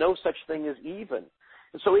 there's no such thing as even.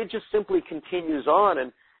 And so it just simply continues on,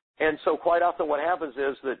 and so quite often what happens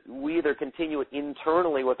is that we either continue it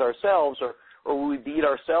internally with ourselves, or we beat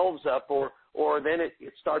ourselves up, or then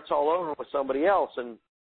it starts all over with somebody else, and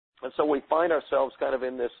so we find ourselves kind of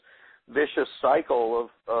in this vicious cycle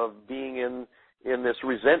of being in this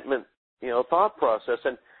resentment, thought process.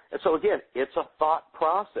 And so again, it's a thought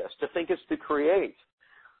process. To think is to create.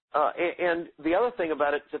 And the other thing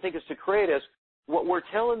about it, to think is to create, is what we're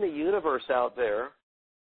telling the universe out there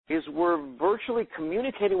is we're virtually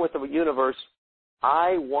communicating with the universe,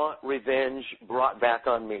 I want revenge brought back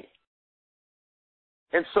on me.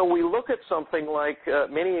 And so we look at something like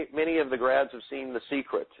many of the grads have seen The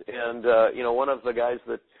Secret, and one of the guys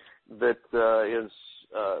that is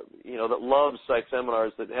that loves psych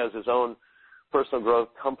seminars, that has his own personal growth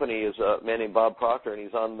company, is a man named Bob Proctor, and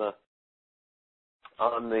he's on the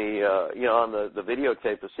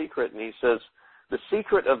videotape The Secret, and he says the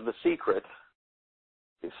secret of the secret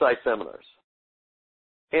is psych seminars.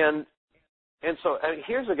 And so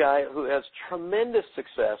here's a guy who has tremendous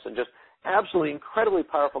success and just absolutely incredibly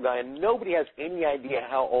powerful guy, and nobody has any idea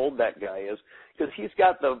how old that guy is, because he's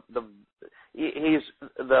got the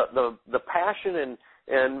passion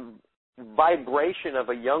and vibration of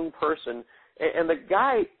a young person, and the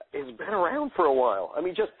guy has been around for a while. I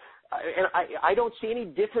mean, I don't see any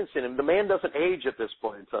difference in him. The man doesn't age at this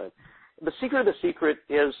point in time. The secret of the secret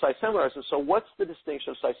is psych seminars, and so what's the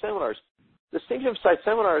distinction of psych seminars? The distinction of psych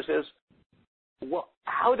seminars is, well,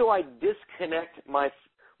 how do I disconnect my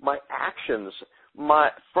actions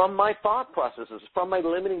from my thought processes, from my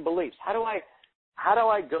limiting beliefs? How do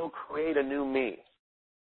I go create a new me?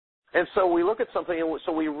 And so we look at something, and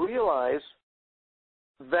so we realize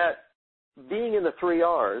that being in the 3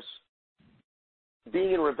 R's,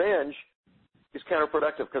 being in revenge, is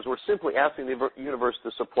counterproductive, because we're simply asking the universe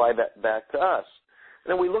to supply that back to us.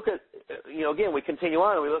 And then we look at, again, we continue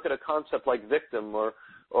on, and we look at a concept like victim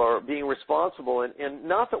or being responsible, and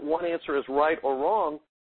not that one answer is right or wrong,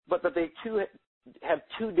 but that they have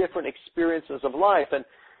two different experiences of life,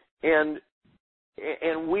 and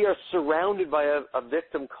we are surrounded by a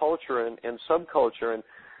victim culture and subculture, and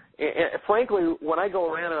frankly, when I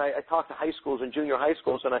go around and I talk to high schools and junior high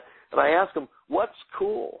schools, and I ask them, what's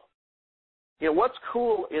cool? What's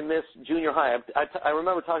cool in this junior high? I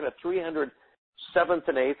remember talking to 300 7th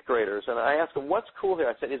and 8th graders, and I asked them, what's cool here?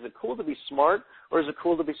 I said, is it cool to be smart, or is it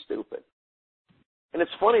cool to be stupid? And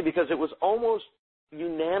it's funny, because it was almost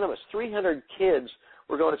unanimous. 300 kids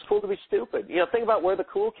were going, it's cool to be stupid. Think about where the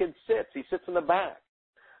cool kid sits. He sits in the back.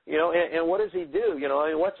 And what does he do?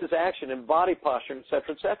 What's his action and body posture, et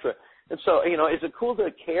cetera, et cetera. And so, is it cool to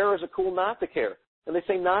care, or is it cool not to care? And they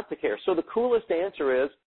say not to care. So the coolest answer is,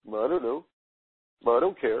 I don't know. I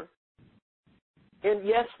don't care. And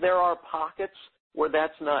yes, there are pockets where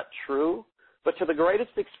that's not true, but to the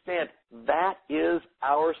greatest extent, that is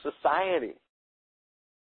our society.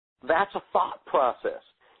 That's a thought process.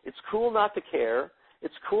 It's cool not to care.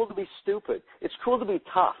 It's cool to be stupid. It's cool to be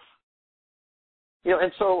tough.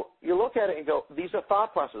 And so you look at it and go, these are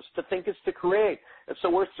thought processes. To think is to create. And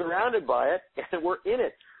so we're surrounded by it, and we're in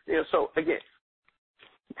it. So again,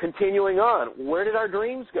 continuing on, where did our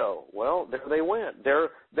dreams go? Well, there they went.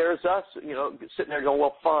 There's us, sitting there going,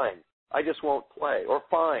 well, fine, I just won't play, or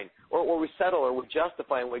fine, or we settle, or we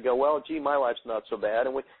justify, and we go, well, gee, my life's not so bad,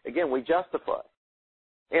 and we justify.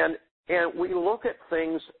 And we look at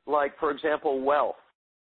things like, for example, wealth.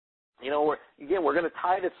 We're going to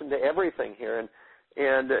tie this into everything here,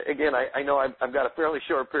 and again, I know I've got a fairly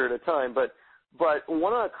short period of time, but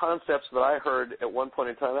one of the concepts that I heard at one point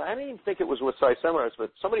in time, I didn't even think it was with psych seminars,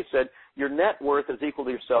 but somebody said, your net worth is equal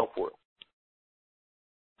to your self-worth.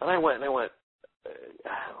 And I went,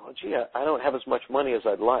 gee, I don't have as much money as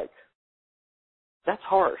I'd like. That's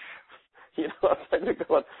harsh. I'm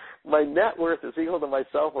going, my net worth is equal to my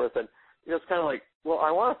self-worth. And it's kind of like, well,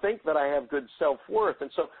 I want to think that I have good self-worth. And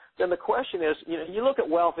so then the question is, you look at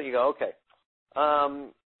wealth and you go, okay,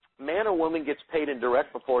 man or woman gets paid in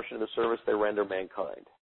direct proportion to the service they render mankind.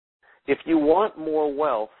 If you want more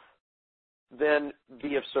wealth, then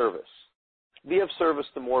be of service. Be of service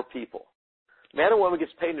to more people. Man or woman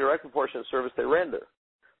gets paid in direct proportion to the service they render.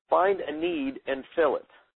 Find a need and fill it.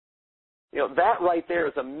 That right there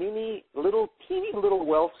is a teeny little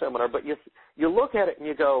wealth seminar, but you look at it and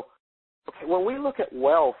you go, okay, when we look at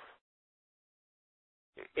wealth,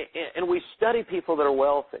 and we study people that are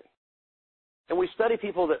wealthy, and we study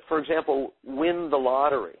people that, for example, win the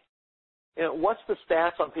lottery. What's the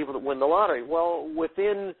stats on people that win the lottery? Well,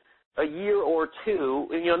 within a year or two,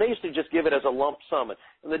 they used to just give it as a lump sum.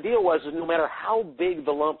 And the deal was no matter how big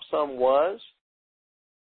the lump sum was,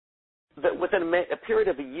 that within a period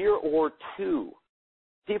of a year or two,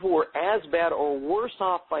 people were as bad or worse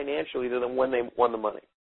off financially than when they won the money.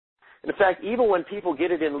 And in fact, even when people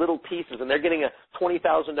get it in little pieces and they're getting a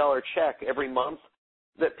 $20,000 check every month,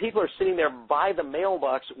 that people are sitting there by the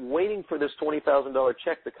mailbox waiting for this $20,000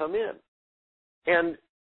 check to come in. And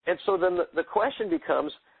so then the question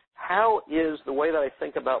becomes, how is the way that I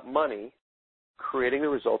think about money creating the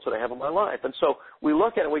results that I have in my life? And so we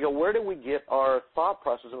look at it and we go, where do we get our thought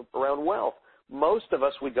process around wealth? Most of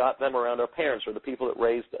us, we got them around our parents or the people that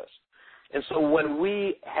raised us. And so when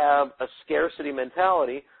we have a scarcity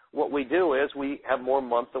mentality, what we do is we have more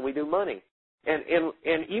month than we do money. And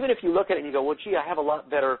even if you look at it and you go, well, gee, I have a lot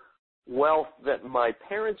better wealth than my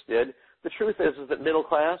parents did, the truth is that middle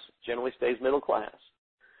class generally stays middle class,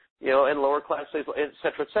 and lower class stays, et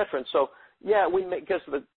cetera, et cetera. And so, yeah, we make, because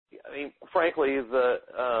frankly,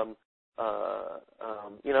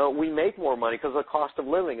 we make more money because of the cost of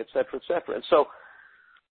living, et cetera, et cetera. And so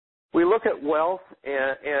we look at wealth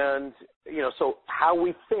and so how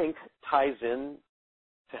we think ties in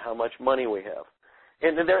to how much money we have.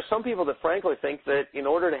 And there are some people that frankly think that in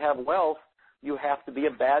order to have wealth, you have to be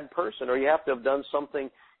a bad person or you have to have done something,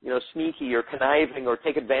 sneaky or conniving or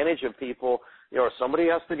take advantage of people, or somebody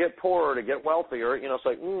has to get poorer to get wealthier. It's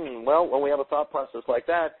like, well, when we have a thought process like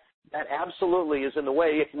that, that absolutely is in the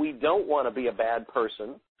way. If we don't want to be a bad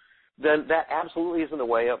person, then that absolutely is in the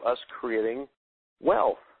way of us creating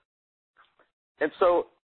wealth. And so,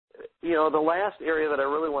 the last area that I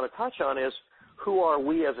really want to touch on is who are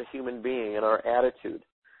we as a human being and our attitude.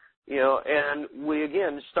 And we,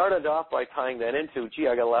 again, started off by tying that into, gee,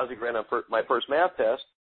 I got a lousy grade on my first math test,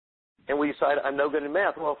 and we decide I'm no good in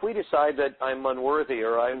math. Well, if we decide that I'm unworthy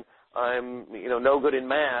or I'm no good in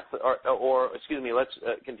math, or excuse me, let's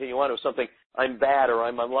continue on with something, I'm bad or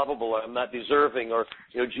I'm unlovable or I'm not deserving or,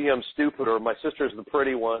 gee, I'm stupid or my sister's the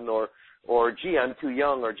pretty one or gee, I'm too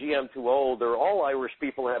young or gee, I'm too old or all Irish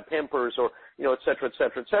people have pimpers or, et cetera, et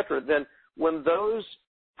cetera, et cetera, then when those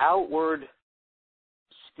outward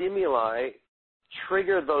stimuli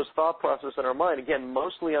trigger those thought processes in our mind, again,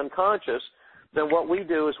 mostly unconscious, then what we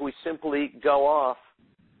do is we simply go off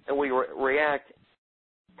and we react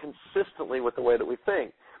consistently with the way that we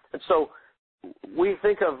think. And so we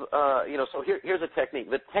think of, so here's a technique.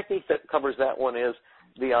 The technique that covers that one is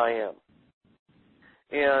the I am.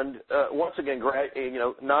 And once again,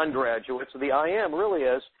 non-graduates, the I am really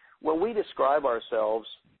is when we describe ourselves,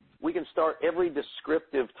 we can start every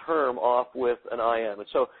descriptive term off with an I am. And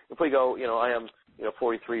so if we go, I am,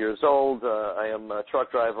 43 years old, I am a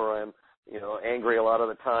truck driver, I am, angry a lot of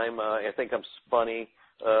the time, I think I'm funny,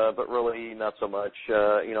 but really not so much,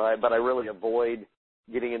 but I really avoid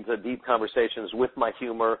getting into deep conversations with my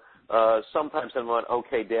humor. Sometimes I'm an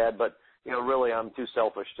okay dad, but, really I'm too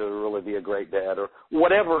selfish to really be a great dad or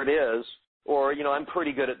whatever it is, or, I'm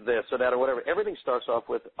pretty good at this or that or whatever. Everything starts off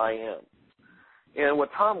with I am. And what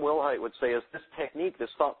Tom Wilhite would say is this technique, this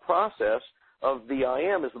thought process of the I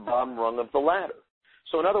am is the bottom rung of the ladder.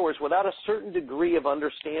 So in other words, without a certain degree of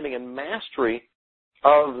understanding and mastery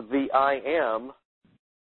of the I am,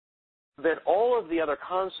 then all of the other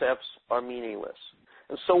concepts are meaningless.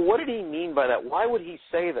 And so what did he mean by that? Why would he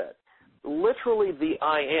say that? Literally, the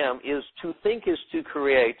I am is to think is to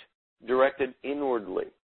create, directed inwardly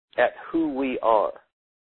at who we are.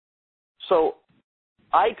 So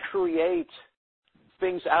I create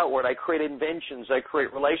things outward. I create inventions. I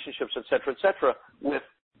create relationships, et cetera, with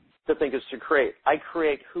to think is to create. I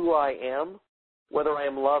create who I am, whether I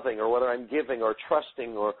am loving or whether I'm giving or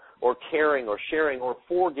trusting or caring or sharing or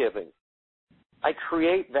forgiving. I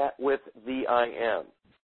create that with the I am.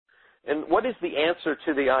 And what is the answer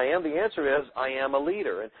to the I am? The answer is I am a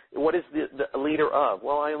leader. And what is the leader of?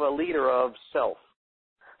 Well, I am a leader of self.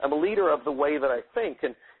 I'm a leader of the way that I think.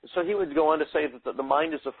 And so he would go on to say that the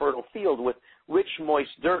mind is a fertile field with rich, moist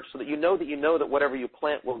dirt so that you know that whatever you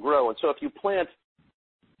plant will grow. And so if you plant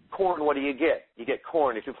corn, what do you get? You get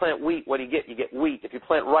corn. If you plant wheat, what do you get? You get wheat. If you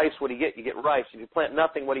plant rice, what do you get? You get rice. If you plant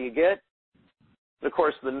nothing, what do you get? And of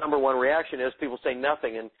course, the number one reaction is people say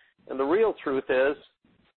nothing. And the real truth is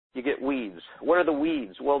you get weeds. What are the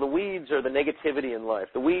weeds? Well, the weeds are the negativity in life.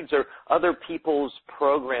 The weeds are other people's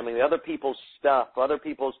programming, other people's stuff, other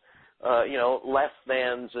people's, less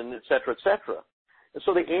thans, and et cetera, et cetera. And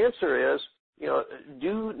so the answer is,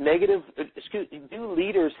 do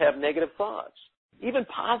leaders have negative thoughts? Even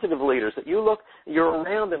positive leaders that you're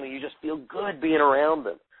around them and you just feel good being around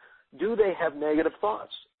them. Do they have negative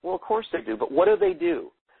thoughts? Well, of course they do, but what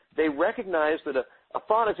do? They recognize that a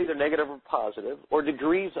thought is either negative or positive, or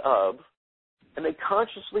degrees of, and they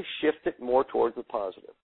consciously shift it more towards the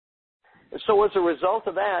positive. And so as a result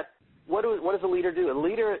of that, what does a leader do? A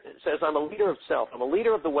leader says, I'm a leader of self. I'm a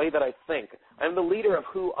leader of the way that I think. I'm the leader of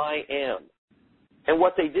who I am. And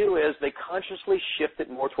what they do is they consciously shift it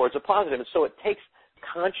more towards a positive. And so it takes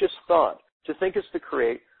conscious thought. To think is to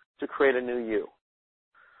create a new you.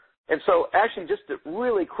 And so actually just a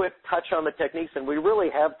really quick touch on the techniques, and we really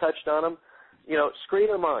have touched on them. Screen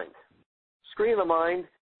of the mind. Screen of the mind,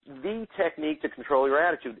 the technique to control your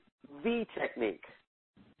attitude. The technique.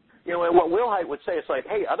 And what Wilhite would say is like,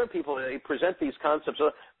 hey, other people, they present these concepts,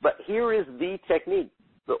 but here is the technique,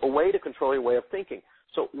 a way to control your way of thinking.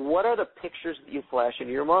 So what are the pictures that you flash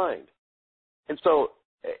into your mind? And so,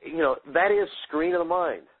 that is screen of the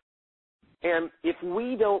mind. And if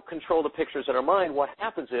we don't control the pictures in our mind, what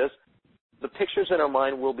happens is the pictures in our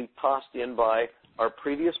mind will be tossed in by our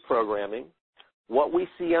previous programming, what we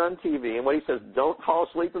see on TV, and what he says, don't fall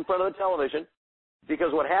asleep in front of the television,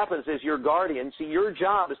 because what happens is your guardian, your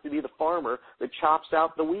job is to be the farmer that chops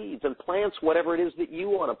out the weeds and plants whatever it is that you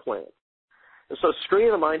want to plant. And so screen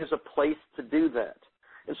of the mind is a place to do that.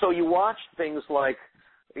 And so you watch things like,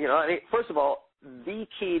 first of all, the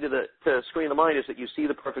key to screen of the mind is that you see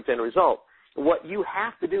the perfect end result. What you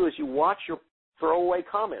have to do is you watch your throwaway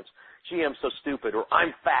comments. Gee, I'm so stupid, or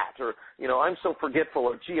I'm fat, or, I'm so forgetful,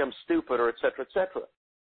 or gee, I'm stupid, or et cetera, et cetera.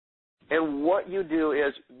 And what you do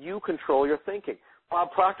is you control your thinking.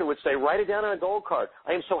 Bob Proctor would say, write it down on a gold card.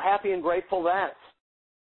 I am so happy and grateful that.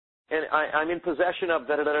 And I'm in possession of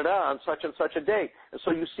da-da-da-da-da on such and such a date. And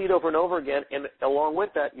so you see it over and over again, and along with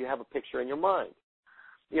that, you have a picture in your mind.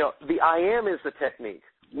 The I am is the technique.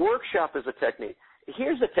 Workshop is a technique.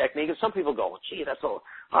 Here's the technique, and some people go, well, gee, that's so,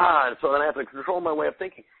 and so then I have to control my way of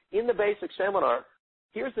thinking. In the basic seminar,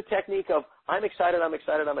 here's the technique of I'm excited, I'm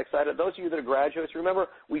excited, I'm excited. Those of you that are graduates, remember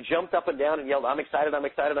we jumped up and down and yelled, I'm excited, I'm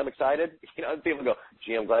excited, I'm excited. People go,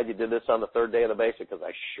 gee, I'm glad you did this on the third day of the basic, because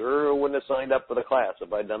I sure wouldn't have signed up for the class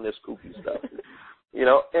if I'd done this kooky stuff.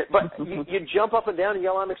 But you jump up and down and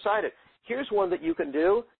yell, I'm excited. Here's one that you can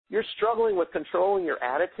do. You're struggling with controlling your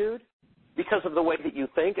attitude because of the way that you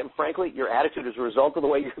think, and frankly, your attitude is a result of the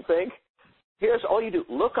way you think. Here's all you do.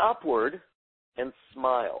 Look upward and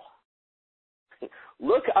smile.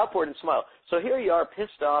 Look upward and smile. So here you are,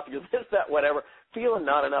 pissed off, you're this, that, whatever, feeling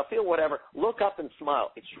not enough, feel whatever. Look up and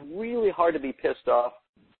smile. It's really hard to be pissed off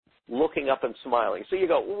looking up and smiling. So you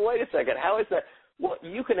go, wait a second, how is that? Well,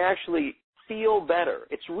 you can actually feel better.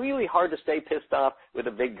 It's really hard to stay pissed off with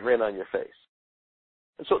a big grin on your face.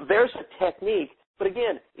 And so there's a technique. But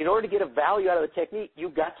again, in order to get a value out of the technique,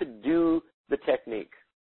 you've got to do the technique.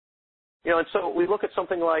 And so we look at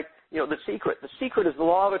something like, The Secret. The Secret is the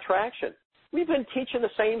law of attraction. We've been teaching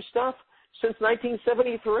the same stuff since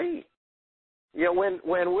 1973. When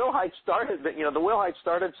Wilhite started, the Wilhite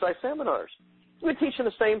started seminars. We've been teaching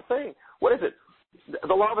the same thing. What is it?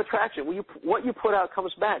 The law of attraction. What you put out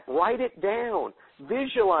comes back. Write it down.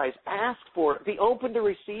 Visualize. Ask for it. Be open to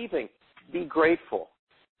receiving. Be grateful.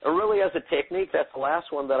 Really, as a technique, that's the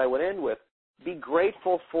last one that I would end with. Be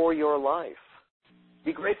grateful for your life.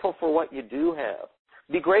 Be grateful for what you do have.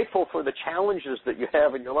 Be grateful for the challenges that you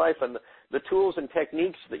have in your life and the tools and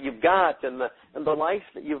techniques that you've got and the life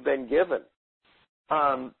that you've been given.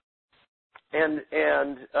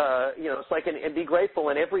 It's like, and be grateful,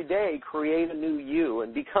 and every day create a new you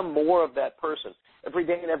and become more of that person. Every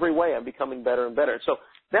day in every way, I'm becoming better and better. So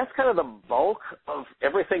that's kind of the bulk of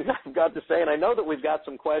everything that I've got to say, and I know that we've got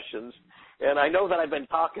some questions, and I know that I've been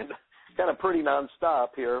talking kind of pretty nonstop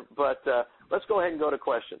here, but let's go ahead and go to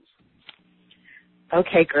questions.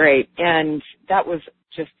 Okay, great. And that was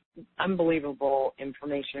just unbelievable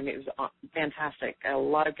information. I mean, it was fantastic. A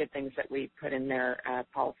lot of good things that we put in there,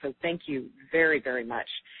 Paul. So thank you very, very much.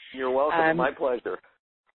 You're welcome. My pleasure.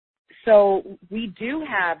 So we do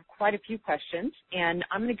have quite a few questions, and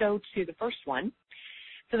I'm going to go to the first one.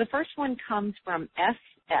 So the first one comes from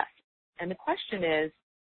SF, and the question is,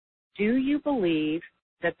 do you believe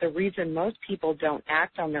that the reason most people don't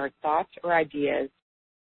act on their thoughts or ideas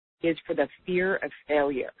is for the fear of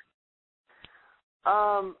failure?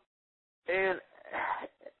 And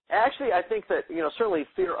actually, I think that, certainly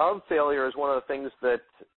fear of failure is one of the things that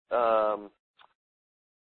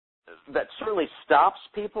that certainly stops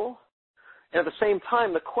people. And at the same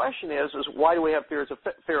time, the question is why do we have fear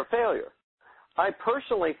of failure? I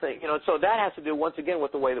personally think, so that has to do, once again,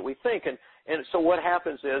 with the way that we think. And so what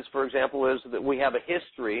happens is, for example, is that we have a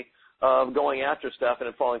history of going after stuff and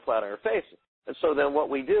it falling flat on our face. And so then what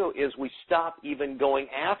we do is we stop even going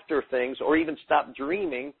after things or even stop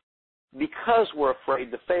dreaming because we're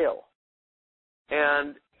afraid to fail.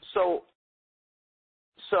 And so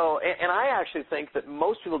I actually think that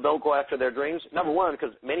most people don't go after their dreams, number one,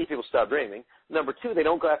 because many people stop dreaming. Number two, they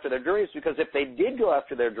don't go after their dreams because if they did go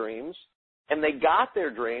after their dreams and they got their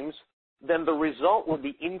dreams, then the result would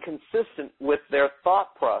be inconsistent with their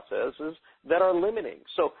thought processes that are limiting.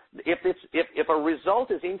 So if a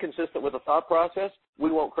result is inconsistent with a thought process,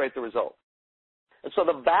 we won't create the result. And so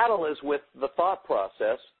the battle is with the thought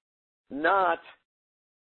process, not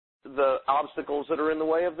the obstacles that are in the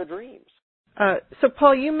way of the dreams. So,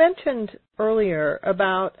 Paul, you mentioned earlier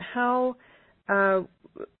about how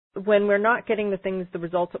when we're not getting the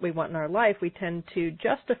results that we want in our life, we tend to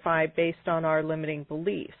justify based on our limiting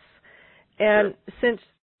beliefs. And since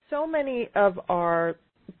so many of our,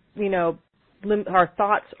 our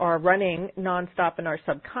thoughts are running nonstop in our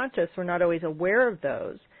subconscious, we're not always aware of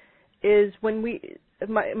those.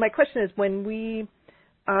 My question is, when we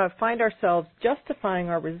find ourselves justifying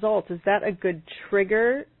our results, is that a good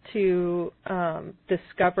trigger to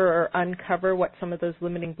discover or uncover what some of those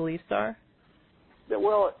limiting beliefs are?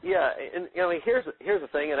 Well, yeah, and here's the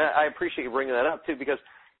thing, and I appreciate you bringing that up too, because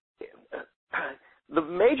the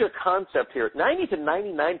major concept here, 90 to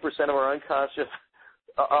 99% of our unconscious,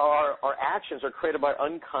 our actions are created by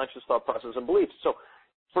unconscious thought processes and beliefs. So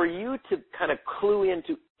for you to kind of clue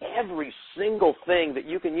into every single thing that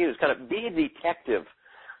you can use, kind of be a detective.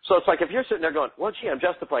 So it's like if you're sitting there going, well, gee, I'm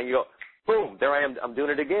justifying, you go, boom, there I am, I'm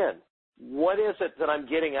doing it again. What is it that I'm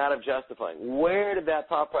getting out of justifying? Where did that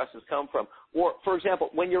thought process come from? Or, for example,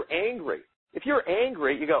 when you're angry, if you're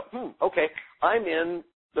angry, you go, okay, I'm in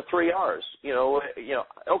the 3 R's,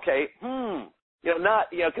 okay,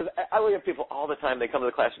 because I look at people all the time, they come to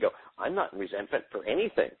the class and go, I'm not in resentment for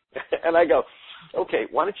anything. And I go, okay,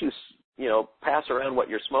 why don't you, pass around what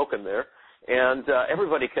you're smoking there, and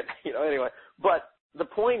everybody can, anyway. But the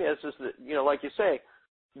point is that, like you say,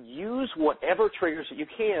 use whatever triggers that you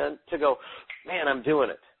can to go, man, I'm doing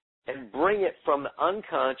it, and bring it from the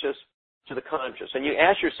unconscious to the conscious. And you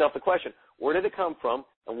ask yourself the question, where did it come from,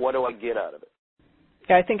 and what do I get out of it?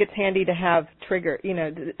 Yeah, I think it's handy to have trigger.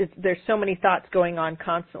 There's so many thoughts going on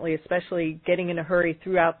constantly, especially getting in a hurry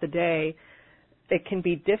throughout the day. It can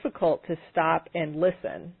be difficult to stop and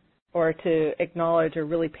listen or to acknowledge or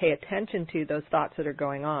really pay attention to those thoughts that are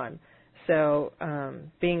going on. So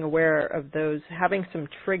being aware of those, having some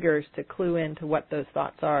triggers to clue into what those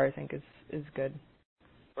thoughts are, I think is good.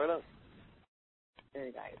 Right on.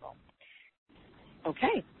 Very valuable.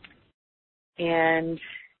 Okay. And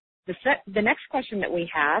the next question that we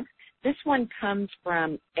have, this one comes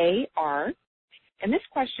from AR, and this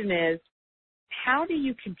question is, how do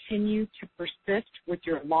you continue to persist with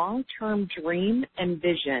your long-term dream and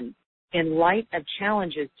vision in light of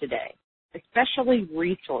challenges today, especially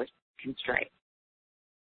resource constraints?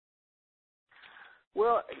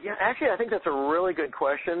 Well, yeah, actually, I think that's a really good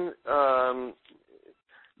question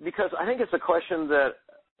because I think it's a question that,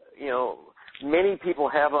 many people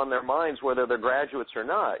have on their minds, whether they're graduates or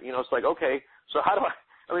not. It's like, okay, so how do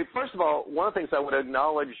I mean, first of all, one of the things I would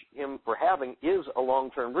acknowledge him for having is a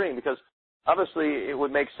long-term dream, because obviously it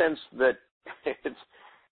would make sense that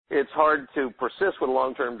it's hard to persist with a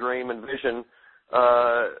long-term dream and vision.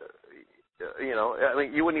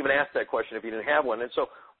 You wouldn't even ask that question if you didn't have one. And so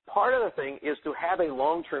part of the thing is to have a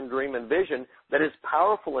long-term dream and vision that is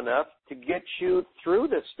powerful enough to get you through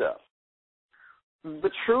this stuff.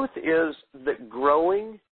 The truth is that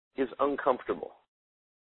growing is uncomfortable.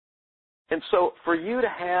 And so for you to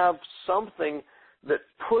have something that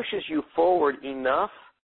pushes you forward enough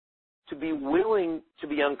to be willing to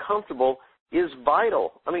be uncomfortable is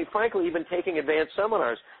vital. I mean, frankly, even taking advanced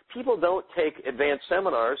seminars. People don't take advanced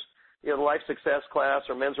seminars, the Life Success class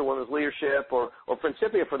or Men's or Women's Leadership or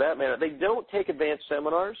Principia for that matter. They don't take advanced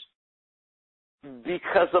seminars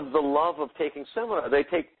because of the love of taking seminars. They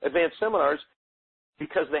take advanced seminars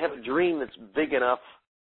because they have a dream that's big enough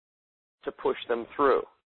to push them through,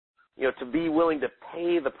 to be willing to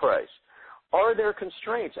pay the price. Are there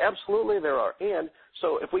constraints? Absolutely there are. And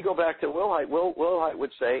so if we go back to Wilhite, Wilhite would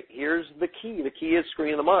say, here's the key. The key is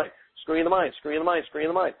screening the mind, screening the mind, screening the mind, screening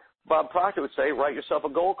the mind. Bob Proctor would say, write yourself a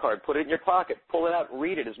goal card, put it in your pocket, pull it out,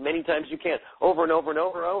 read it as many times as you can, over and over and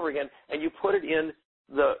over and over again, and you put it in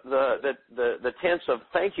the tense of,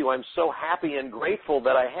 thank you, I'm so happy and grateful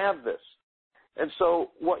that I have this. And so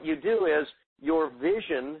what you do is your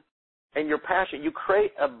vision and your passion, you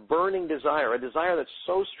create a burning desire, a desire that's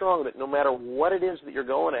so strong that no matter what it is that you're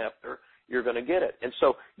going after, you're going to get it. And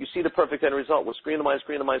so you see the perfect end result with screen of the mind,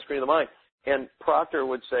 screen of the mind, screen of the mind. And Proctor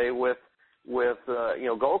would say with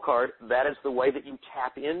Goal Card, that is the way that you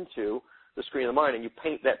tap into the screen of the mind and you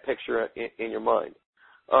paint that picture in your mind.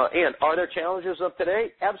 And are there challenges of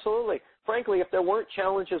today? Absolutely. Frankly, if there weren't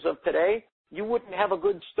challenges of today, you wouldn't have a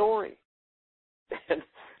good story.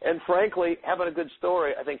 And frankly, having a good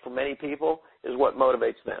story, I think for many people, is what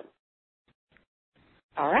motivates them.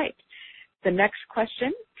 All right. The next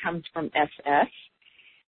question comes from SS.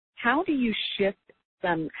 How do you shift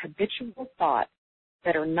some habitual thoughts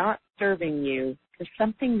that are not serving you to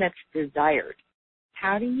something that's desired?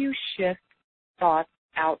 How do you shift thoughts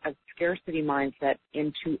out of scarcity mindset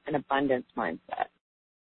into an abundance mindset?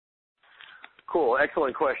 Cool.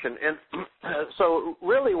 Excellent question. And so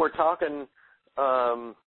really we're talking,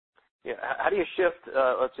 how do you shift,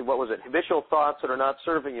 let's see, what was it? Habitual thoughts that are not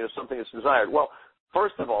serving you to something that's desired. Well,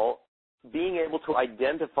 first of all, being able to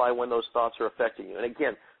identify when those thoughts are affecting you. And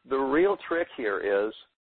again, the real trick here is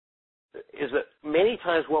that many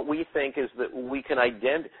times what we think is that we can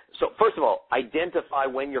so first of all, identify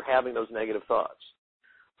when you're having those negative thoughts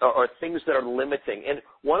or things that are limiting. And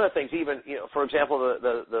one of the things even, for example,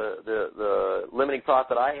 the limiting thought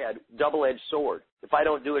that I had, double-edged sword. If I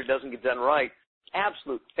don't do it, it doesn't get done right.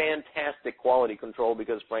 Absolute fantastic quality control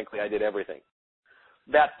because, frankly, I did everything.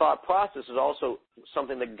 That thought process is also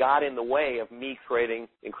something that got in the way of me creating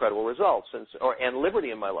incredible results and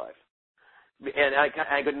liberty in my life. And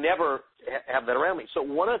I could never have that around me. So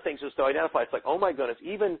one of the things is to identify, it's like, oh, my goodness,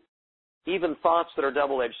 even thoughts that are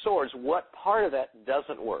double-edged swords, what part of that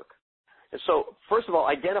doesn't work? And so, first of all,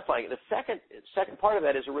 identifying it. The second part of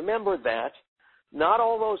that is remember that not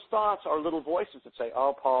all those thoughts are little voices that say,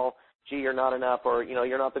 oh, Paul, gee, you're not enough, or,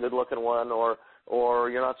 you're not the good-looking one, or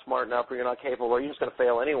you're not smart enough, or you're not capable, or you're just going to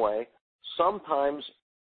fail anyway. Sometimes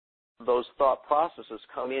those thought processes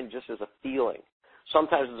come in just as a feeling.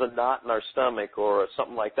 Sometimes it's a knot in our stomach or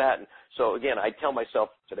something like that. And so, again, I tell myself,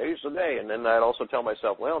 today's the day. And then I'd also tell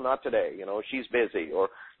myself, well, not today. She's busy or,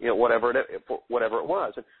 whatever it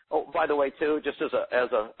was. And, oh, by the way, too, just as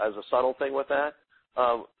a subtle thing with that,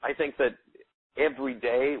 I think that every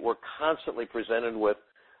day we're constantly presented with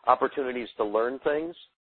opportunities to learn things.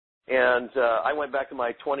 And I went back to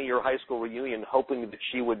my 20-year high school reunion hoping that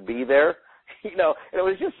she would be there, and it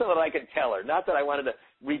was just so that I could tell her. Not that I wanted to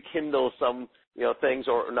rekindle some, things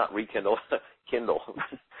or not rekindle, Kindle,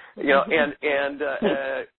 and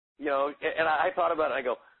I thought about it and I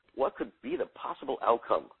go, what could be the possible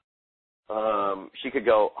outcome? She could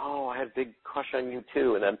go, oh, I had a big crush on you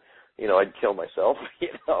too. And then, I'd kill myself,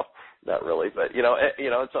 not really, but,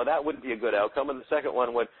 so that wouldn't be a good outcome. And the second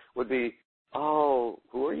one would be, oh,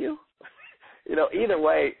 who are you? Either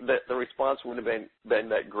way, the response wouldn't have been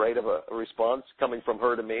that great of a response coming from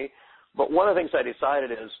her to me. But one of the things I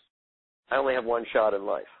decided is I only have one shot in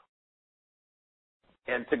life.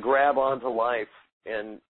 And to grab onto life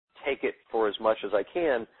and take it for as much as I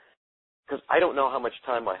can, because I don't know how much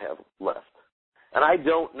time I have left. And I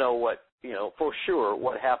don't know what, for sure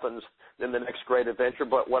what happens in the next great adventure,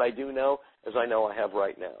 but what I do know is I know I have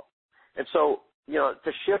right now. And so,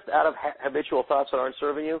 to shift out of habitual thoughts that aren't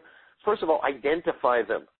serving you, first of all, identify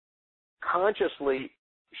them. Consciously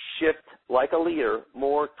shift like a leader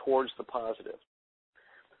more towards the positive.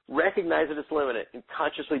 Recognize that it's limited and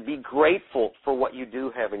consciously be grateful for what you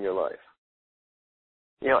do have in your life.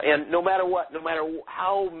 And no matter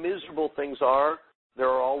how miserable things are, there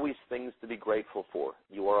are always things to be grateful for.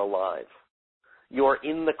 You are alive. You are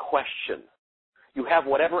in the question. You have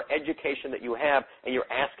whatever education that you have, and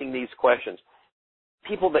you're asking these questions.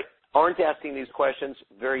 People that aren't asking these questions,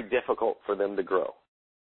 very difficult for them to grow.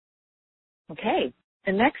 Okay.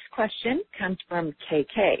 The next question comes from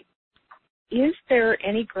KK. Is there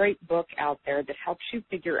any great book out there that helps you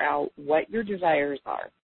figure out what your desires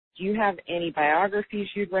are? Do you have any biographies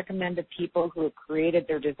you'd recommend to people who have created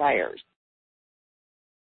their desires?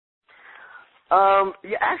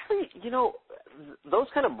 Yeah, actually, those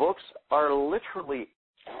kind of books are literally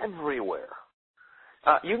everywhere.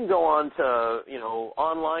 You can go on to,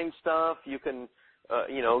 online stuff. You can,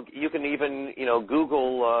 you can even,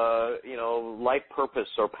 Google, life purpose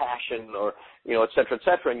or passion or, et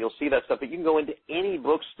cetera, and you'll see that stuff. But you can go into any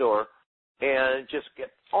bookstore and just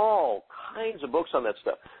get all kinds of books on that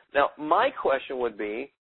stuff. Now, my question would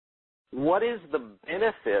be, what is the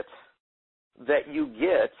benefit that you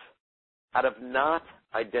get out of not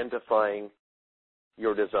identifying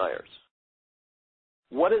your desires?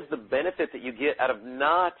 What is the benefit that you get out of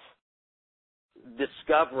not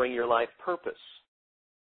discovering your life purpose?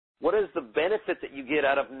 What is the benefit that you get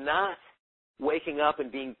out of not waking up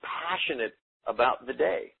and being passionate about the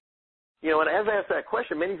day? And as I ask that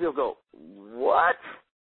question, many people go, what?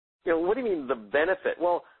 What do you mean the benefit?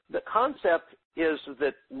 Well, the concept is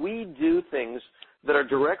that we do things that are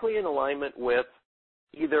directly in alignment with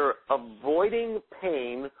either avoiding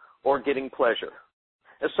pain or getting pleasure.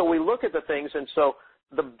 And so we look at the things, and so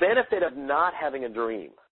the benefit of not having a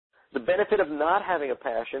dream, the benefit of not having a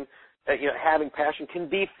passion, having passion can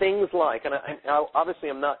be things like, and obviously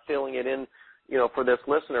I'm not filling it in, for this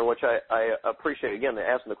listener, which I appreciate, again,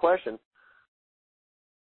 asking the question.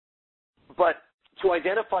 But to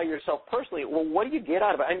identify yourself personally, well, what do you get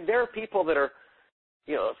out of it? I mean, there are people that are,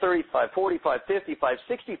 35, 45, 55,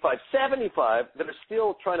 65, 75 that are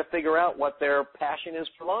still trying to figure out what their passion is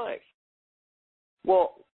for life.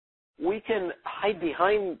 Well, we can hide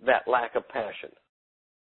behind that lack of passion.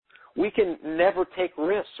 We can never take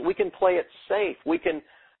risks. We can play it safe. We can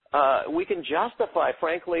justify,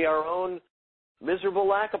 frankly, our own miserable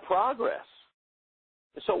lack of progress.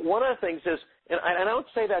 So one of the things is, and I don't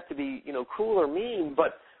say that to be, cruel or mean,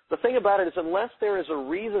 but the thing about it is unless there is a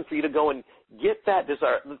reason for you to go and get that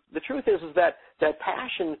desire, the truth is that that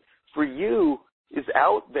passion for you is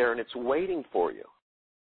out there and it's waiting for you.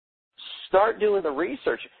 Start doing the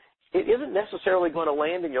research. It isn't necessarily going to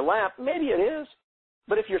land in your lap. Maybe it is.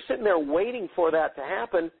 But if you're sitting there waiting for that to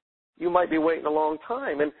happen, you might be waiting a long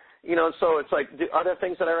time. And, so it's like, are there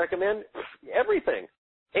things that I recommend? Everything.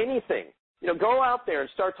 Anything. Go out there and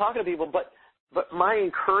start talking to people. But my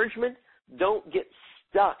encouragement, don't get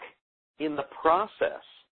stuck in the process.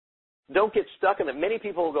 Don't get stuck in it. Many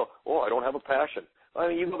people will go, oh, I don't have a passion. I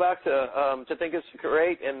mean, you go back to Think and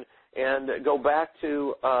Create and go back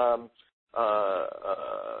to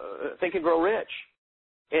Think and Grow Rich.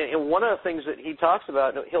 And one of the things that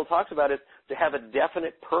he'll talks about is to have a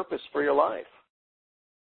definite purpose for your life.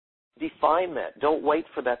 Define that. Don't wait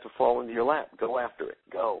for that to fall into your lap. Go after it.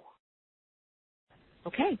 Go.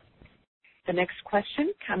 Okay. The next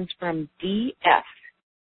question comes from DF.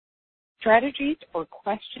 Strategies or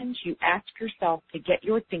questions you ask yourself to get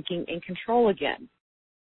your thinking in control again.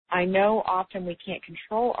 I know often we can't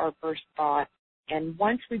control our first thought, and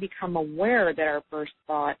once we become aware that our first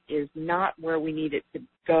thought is not where we need it to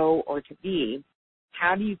go or to be,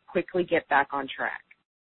 how do you quickly get back on track?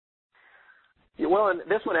 Yeah, well, and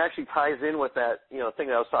this one actually ties in with that, thing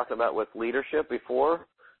that I was talking about with leadership before.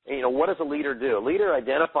 And, what does a leader do? A leader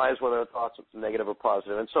identifies whether a thought's negative or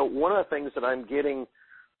positive. And so one of the things that I'm getting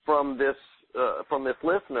from this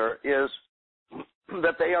listener is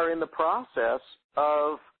that they are in the process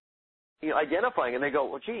of identifying, and they go,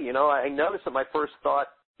 well, gee, I noticed that my first thought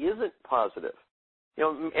isn't positive.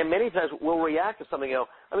 And many times we'll react to something else.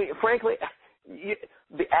 I mean, frankly,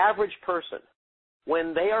 the average person,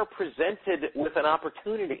 when they are presented with an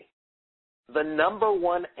opportunity, the number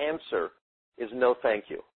one answer is no thank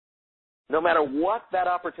you, no matter what that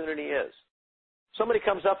opportunity is. Somebody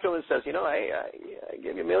comes up to them and says, I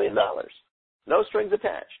give you $1 million, no strings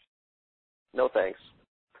attached. No thanks.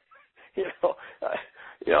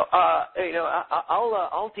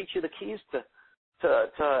 I'll teach you the keys to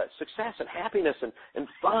success and happiness and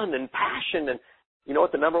fun and passion. And you know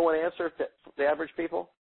what the number one answer to the average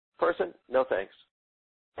person? No thanks.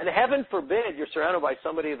 And heaven forbid you're surrounded by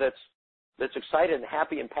somebody that's excited and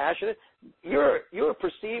happy and passionate. You're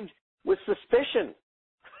perceived with suspicion.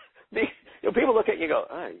 People look at you and go,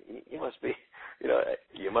 oh,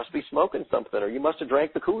 you must be smoking something, or you must have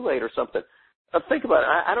drank the Kool-Aid or something. Think about it.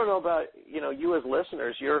 I don't know about, you as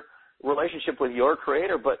listeners, your relationship with your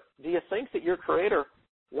Creator, but do you think that your Creator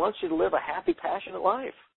wants you to live a happy, passionate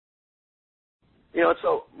life?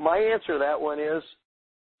 So my answer to that one is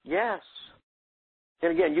yes.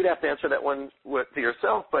 And again, you'd have to answer that one to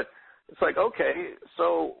yourself, but it's like, okay,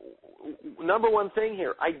 so number one thing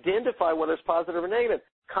here, identify whether it's positive or negative.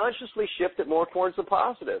 Consciously shift it more towards the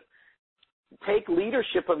positive. Take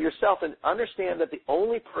leadership of yourself and understand that the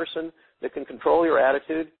only person that can control your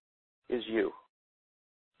attitude is you.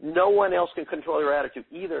 No one else can control your attitude,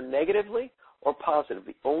 either negatively or positive.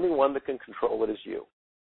 The only one that can control it is you.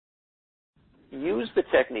 Use the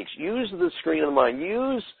techniques. Use the screen of the mind.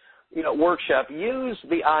 Use, workshop. Use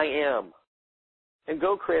the I am. And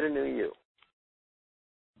go create a new you.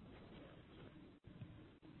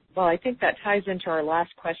 Well, I think that ties into our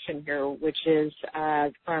last question here, which is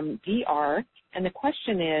from DR. And the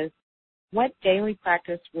question is, what daily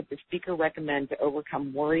practice would the speaker recommend to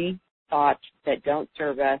overcome worry, thoughts that don't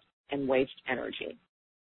serve us, and waste energy?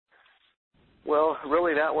 Well,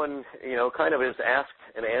 really that one, kind of is asked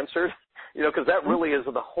and answered. because that really is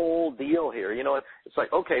the whole deal here. It's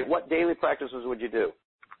like, okay, what daily practices would you do?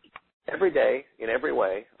 Every day, in every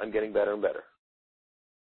way, I'm getting better and better.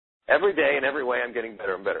 Every day, in every way, I'm getting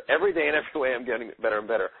better and better. Every day, in every way, I'm getting better and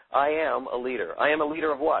better. I am a leader. I am a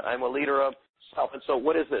leader of what? I'm a leader of self. And so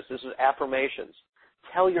what is this? This is affirmations.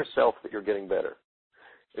 Tell yourself that you're getting better.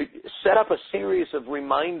 Set up a series of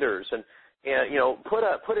reminders and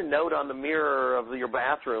put a note on the mirror of your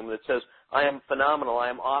bathroom that says, I am phenomenal, I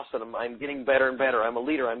am awesome, I'm getting better and better, I'm a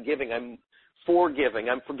leader, I'm giving, I'm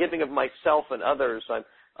forgiving of myself and others,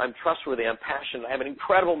 I'm trustworthy, I'm passionate, I have an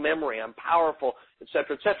incredible memory, I'm powerful, et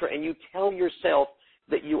cetera, and you tell yourself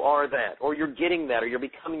that you are that, or you're getting that, or you're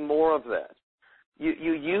becoming more of that.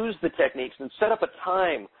 You use the techniques and set up a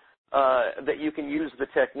time that you can use the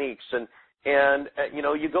techniques, and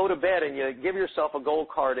you go to bed and you give yourself a goal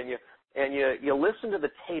card and you listen to the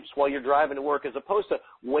tapes while you're driving to work, as opposed to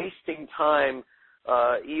wasting time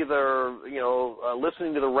either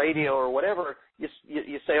listening to the radio or whatever.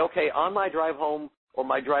 You say, okay, on my drive home or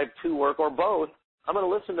my drive to work or both, I'm going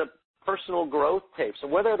to listen to personal growth tapes,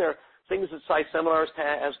 and whether they're things that PsySeminars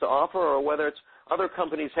has to offer or whether it's other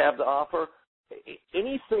companies have to offer,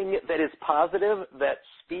 anything that is positive, that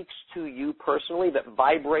speaks to you personally, that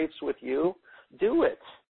vibrates with you, do it.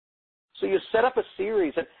 So you set up a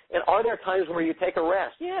series, and are there times where you take a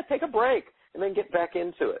rest? Yeah, take a break, and then get back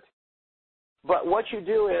into it. But what you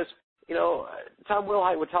do is, Tom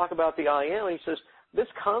Wilhite would talk about the I am, and he says, this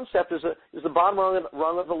concept is the bottom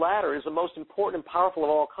rung of the ladder, is the most important and powerful of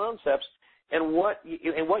all concepts, and what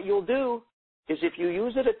you'll do is, if you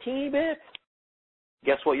use it a teeny bit,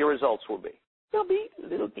 guess what your results will be? They'll be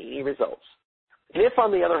little teeny results. And if,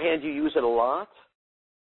 on the other hand, you use it a lot,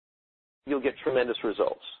 you'll get tremendous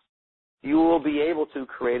results. You will be able to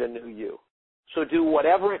create a new you. So do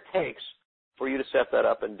whatever it takes for you to set that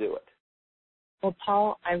up and do it. Well,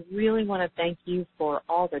 Paul, I really want to thank you for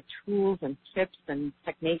all the tools and tips and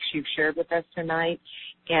techniques you've shared with us tonight.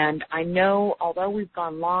 And I know, although we've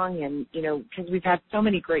gone long and, because we've had so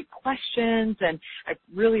many great questions, and I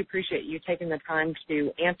really appreciate you taking the time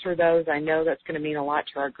to answer those. I know that's going to mean a lot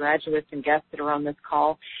to our graduates and guests that are on this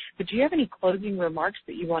call. But do you have any closing remarks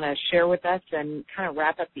that you want to share with us and kind of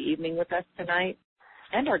wrap up the evening with us tonight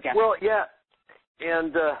and our guests? Well, yeah.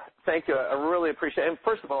 And thank you. I really appreciate it. And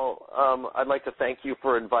first of all, I'd like to thank you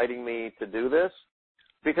for inviting me to do this,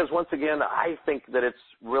 because once again, I think that it's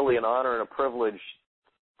really an honor and a privilege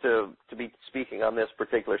to be speaking on this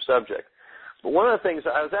particular subject. But one of the things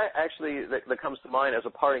that comes to mind as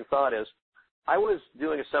a parting thought is, I was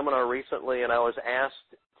doing a seminar recently, and I was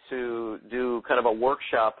asked to do kind of a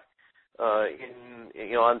workshop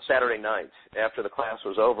on Saturday night after the class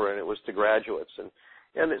was over, and it was to graduates. And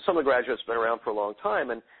some of the graduates have been around for a long time,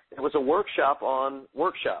 and it was a workshop on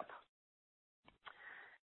workshop.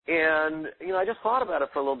 And, I just thought about it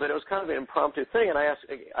for a little bit. It was kind of an impromptu thing, and I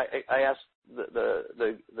asked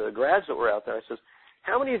the grads that were out there, I says,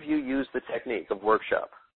 how many of you use the technique of workshop?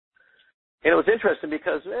 And it was interesting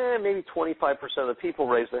because maybe 25% of the people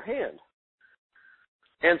raised their hand.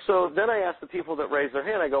 And so then I asked the people that raised their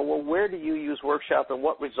hand, I go, well, where do you use workshop, and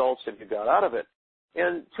what results have you got out of it?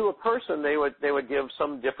 And to a person, they would give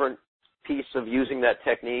some different piece of using that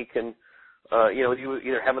technique, and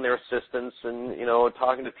either having their assistants and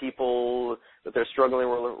talking to people that they're struggling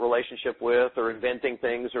with a relationship with, or inventing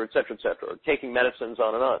things, or et cetera, or taking medicines,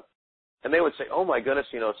 on and on. And they would say, oh my goodness,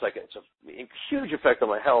 it's a huge effect on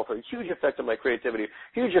my health, or a huge effect on my creativity,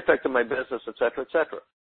 huge effect on my business, et cetera, et cetera.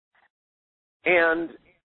 And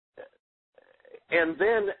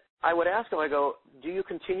then I would ask them, I go, do you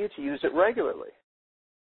continue to use it regularly?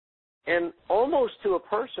 And almost to a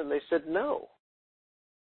person, they said no.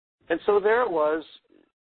 And so there it was,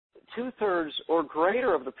 2/3 or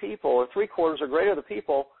greater of the people, or 3/4 or greater of the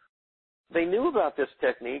people, they knew about this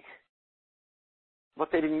technique, but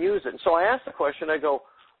they didn't use it. And so I asked the question, I go,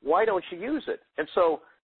 why don't you use it? And so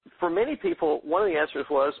for many people, one of the answers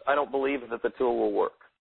was, I don't believe that the tool will work.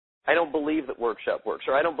 I don't believe that workshop works,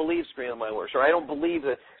 or I don't believe Screen on My works, or I don't believe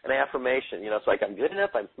that an affirmation, it's like I'm good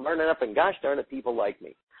enough, I'm smart enough, and gosh darn it, people like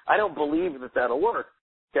me. I don't believe that that'll work,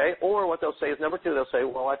 okay? Or what they'll say is, number 2, they'll say,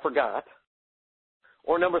 well, I forgot.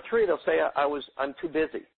 Or number 3, they'll say, I'm too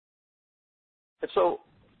busy. And so,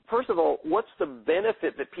 first of all, what's the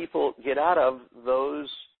benefit that people get out of those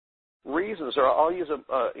reasons, or I'll use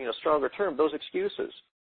a stronger term, those excuses?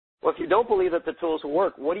 Well, if you don't believe that the tools will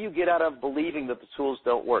work, what do you get out of believing that the tools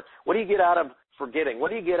don't work? What do you get out of forgetting? What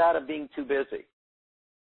do you get out of being too busy?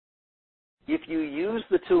 If you use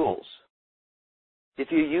the tools,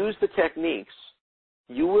 if you use the techniques,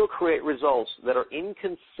 you will create results that are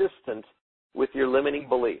inconsistent with your limiting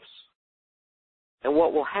beliefs. And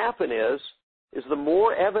what will happen is the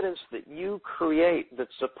more evidence that you create that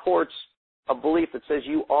supports a belief that says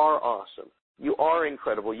you are awesome, you are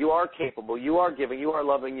incredible, you are capable, you are giving, you are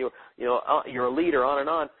loving, you're a leader, on and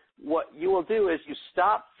on. What you will do is you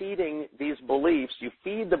stop feeding these beliefs. You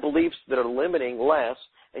feed the beliefs that are limiting less,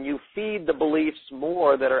 and you feed the beliefs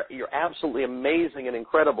more that are you're absolutely amazing and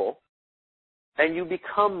incredible, and you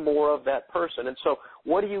become more of that person. And so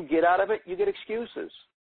what do you get out of it? You get excuses.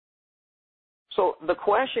 So the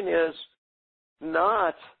question is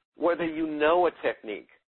not whether you know a technique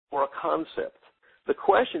or a concept. The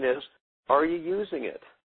question is, are you using it?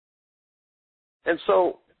 And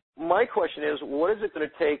so my question is, what is it going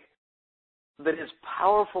to take that is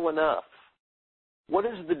powerful enough? What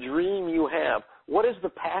is the dream you have? What is the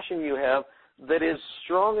passion you have that is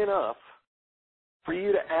strong enough for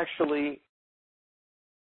you to actually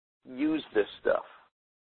use this stuff?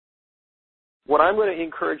 What I'm going to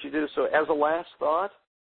encourage you to do, so as a last thought,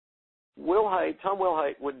 Tom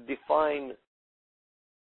Wilhite would define,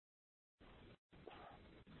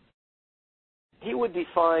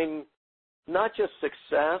 not just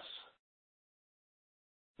success,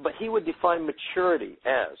 but he would define maturity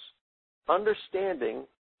as understanding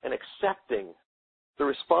and accepting the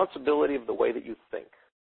responsibility of the way that you think.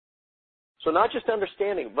 So not just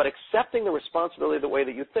understanding, but accepting the responsibility of the way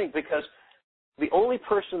that you think, because the only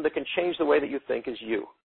person that can change the way that you think is you.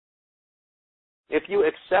 If you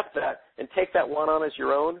accept that and take that one on as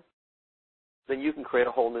your own, then you can create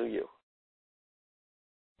a whole new you.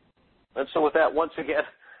 And so with that, once again,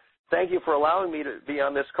 thank you for allowing me to be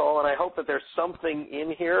on this call, and I hope that there's something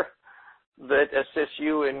in here that assists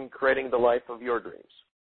you in creating the life of your dreams.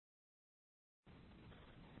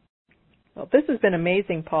 Well, this has been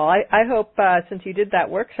amazing, Paul. I hope since you did that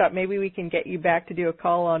workshop, maybe we can get you back to do a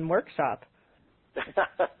call-on workshop.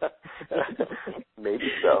 Maybe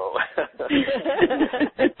so.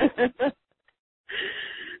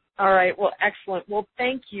 All right. Well, excellent. Well,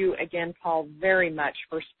 thank you again, Paul, very much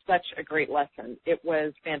for such a great lesson. It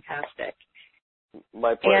was fantastic.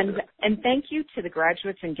 My pleasure. And thank you to the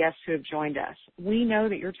graduates and guests who have joined us. We know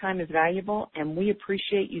that your time is valuable, and we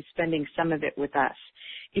appreciate you spending some of it with us.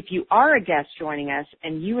 If you are a guest joining us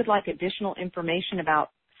and you would like additional information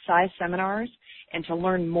about PSI seminars and to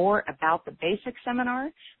learn more about the basic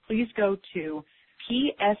seminar, please go to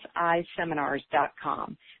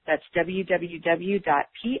psiseminars.com. That's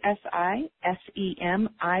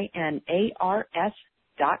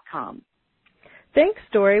www.psiseminars.com. Thanks,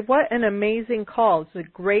 Dory. What an amazing call. It's a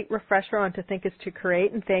great refresher on To Think is to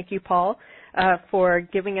Create, and thank you, Paul, for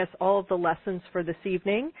giving us all of the lessons for this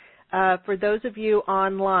evening. For those of you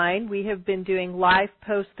online, we have been doing live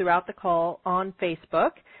posts throughout the call on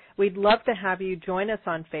Facebook. We'd love to have you join us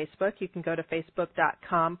on Facebook. You can go to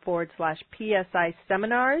facebook.com/PSI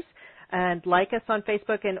seminars and like us on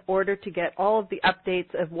Facebook in order to get all of the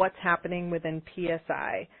updates of what's happening within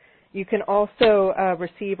PSI. You can also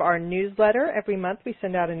receive our newsletter. Every month we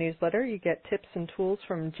send out a newsletter. You get tips and tools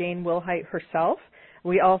from Jane Wilhite herself.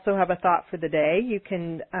 We also have a thought for the day. You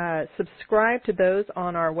can subscribe to those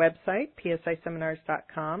on our website,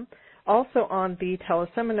 psiseminars.com. Also on the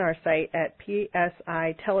teleseminar site at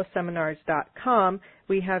psitelseminars.com,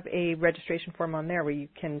 we have a registration form on there where you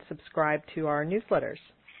can subscribe to our newsletters.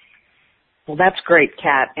 Well, that's great,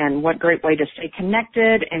 Kat, and what great way to stay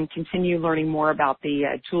connected and continue learning more about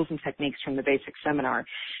the tools and techniques from the basic seminar.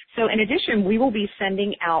 So in addition, we will be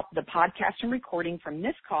sending out the podcast and recording from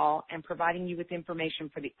this call and providing you with information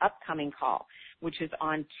for the upcoming call, which is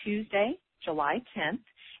on Tuesday, July 10th.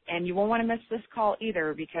 And you won't want to miss this call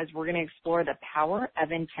either because we're going to explore the power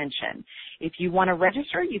of intention. If you want to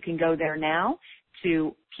register, you can go there now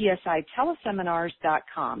to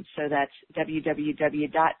psiteleseminars.com. So that's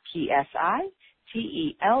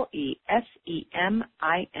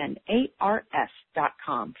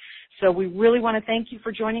www.psiteleseminars.com. So we really want to thank you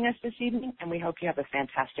for joining us this evening, and we hope you have a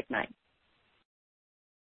fantastic night.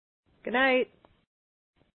 Good night.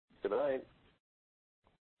 Good night.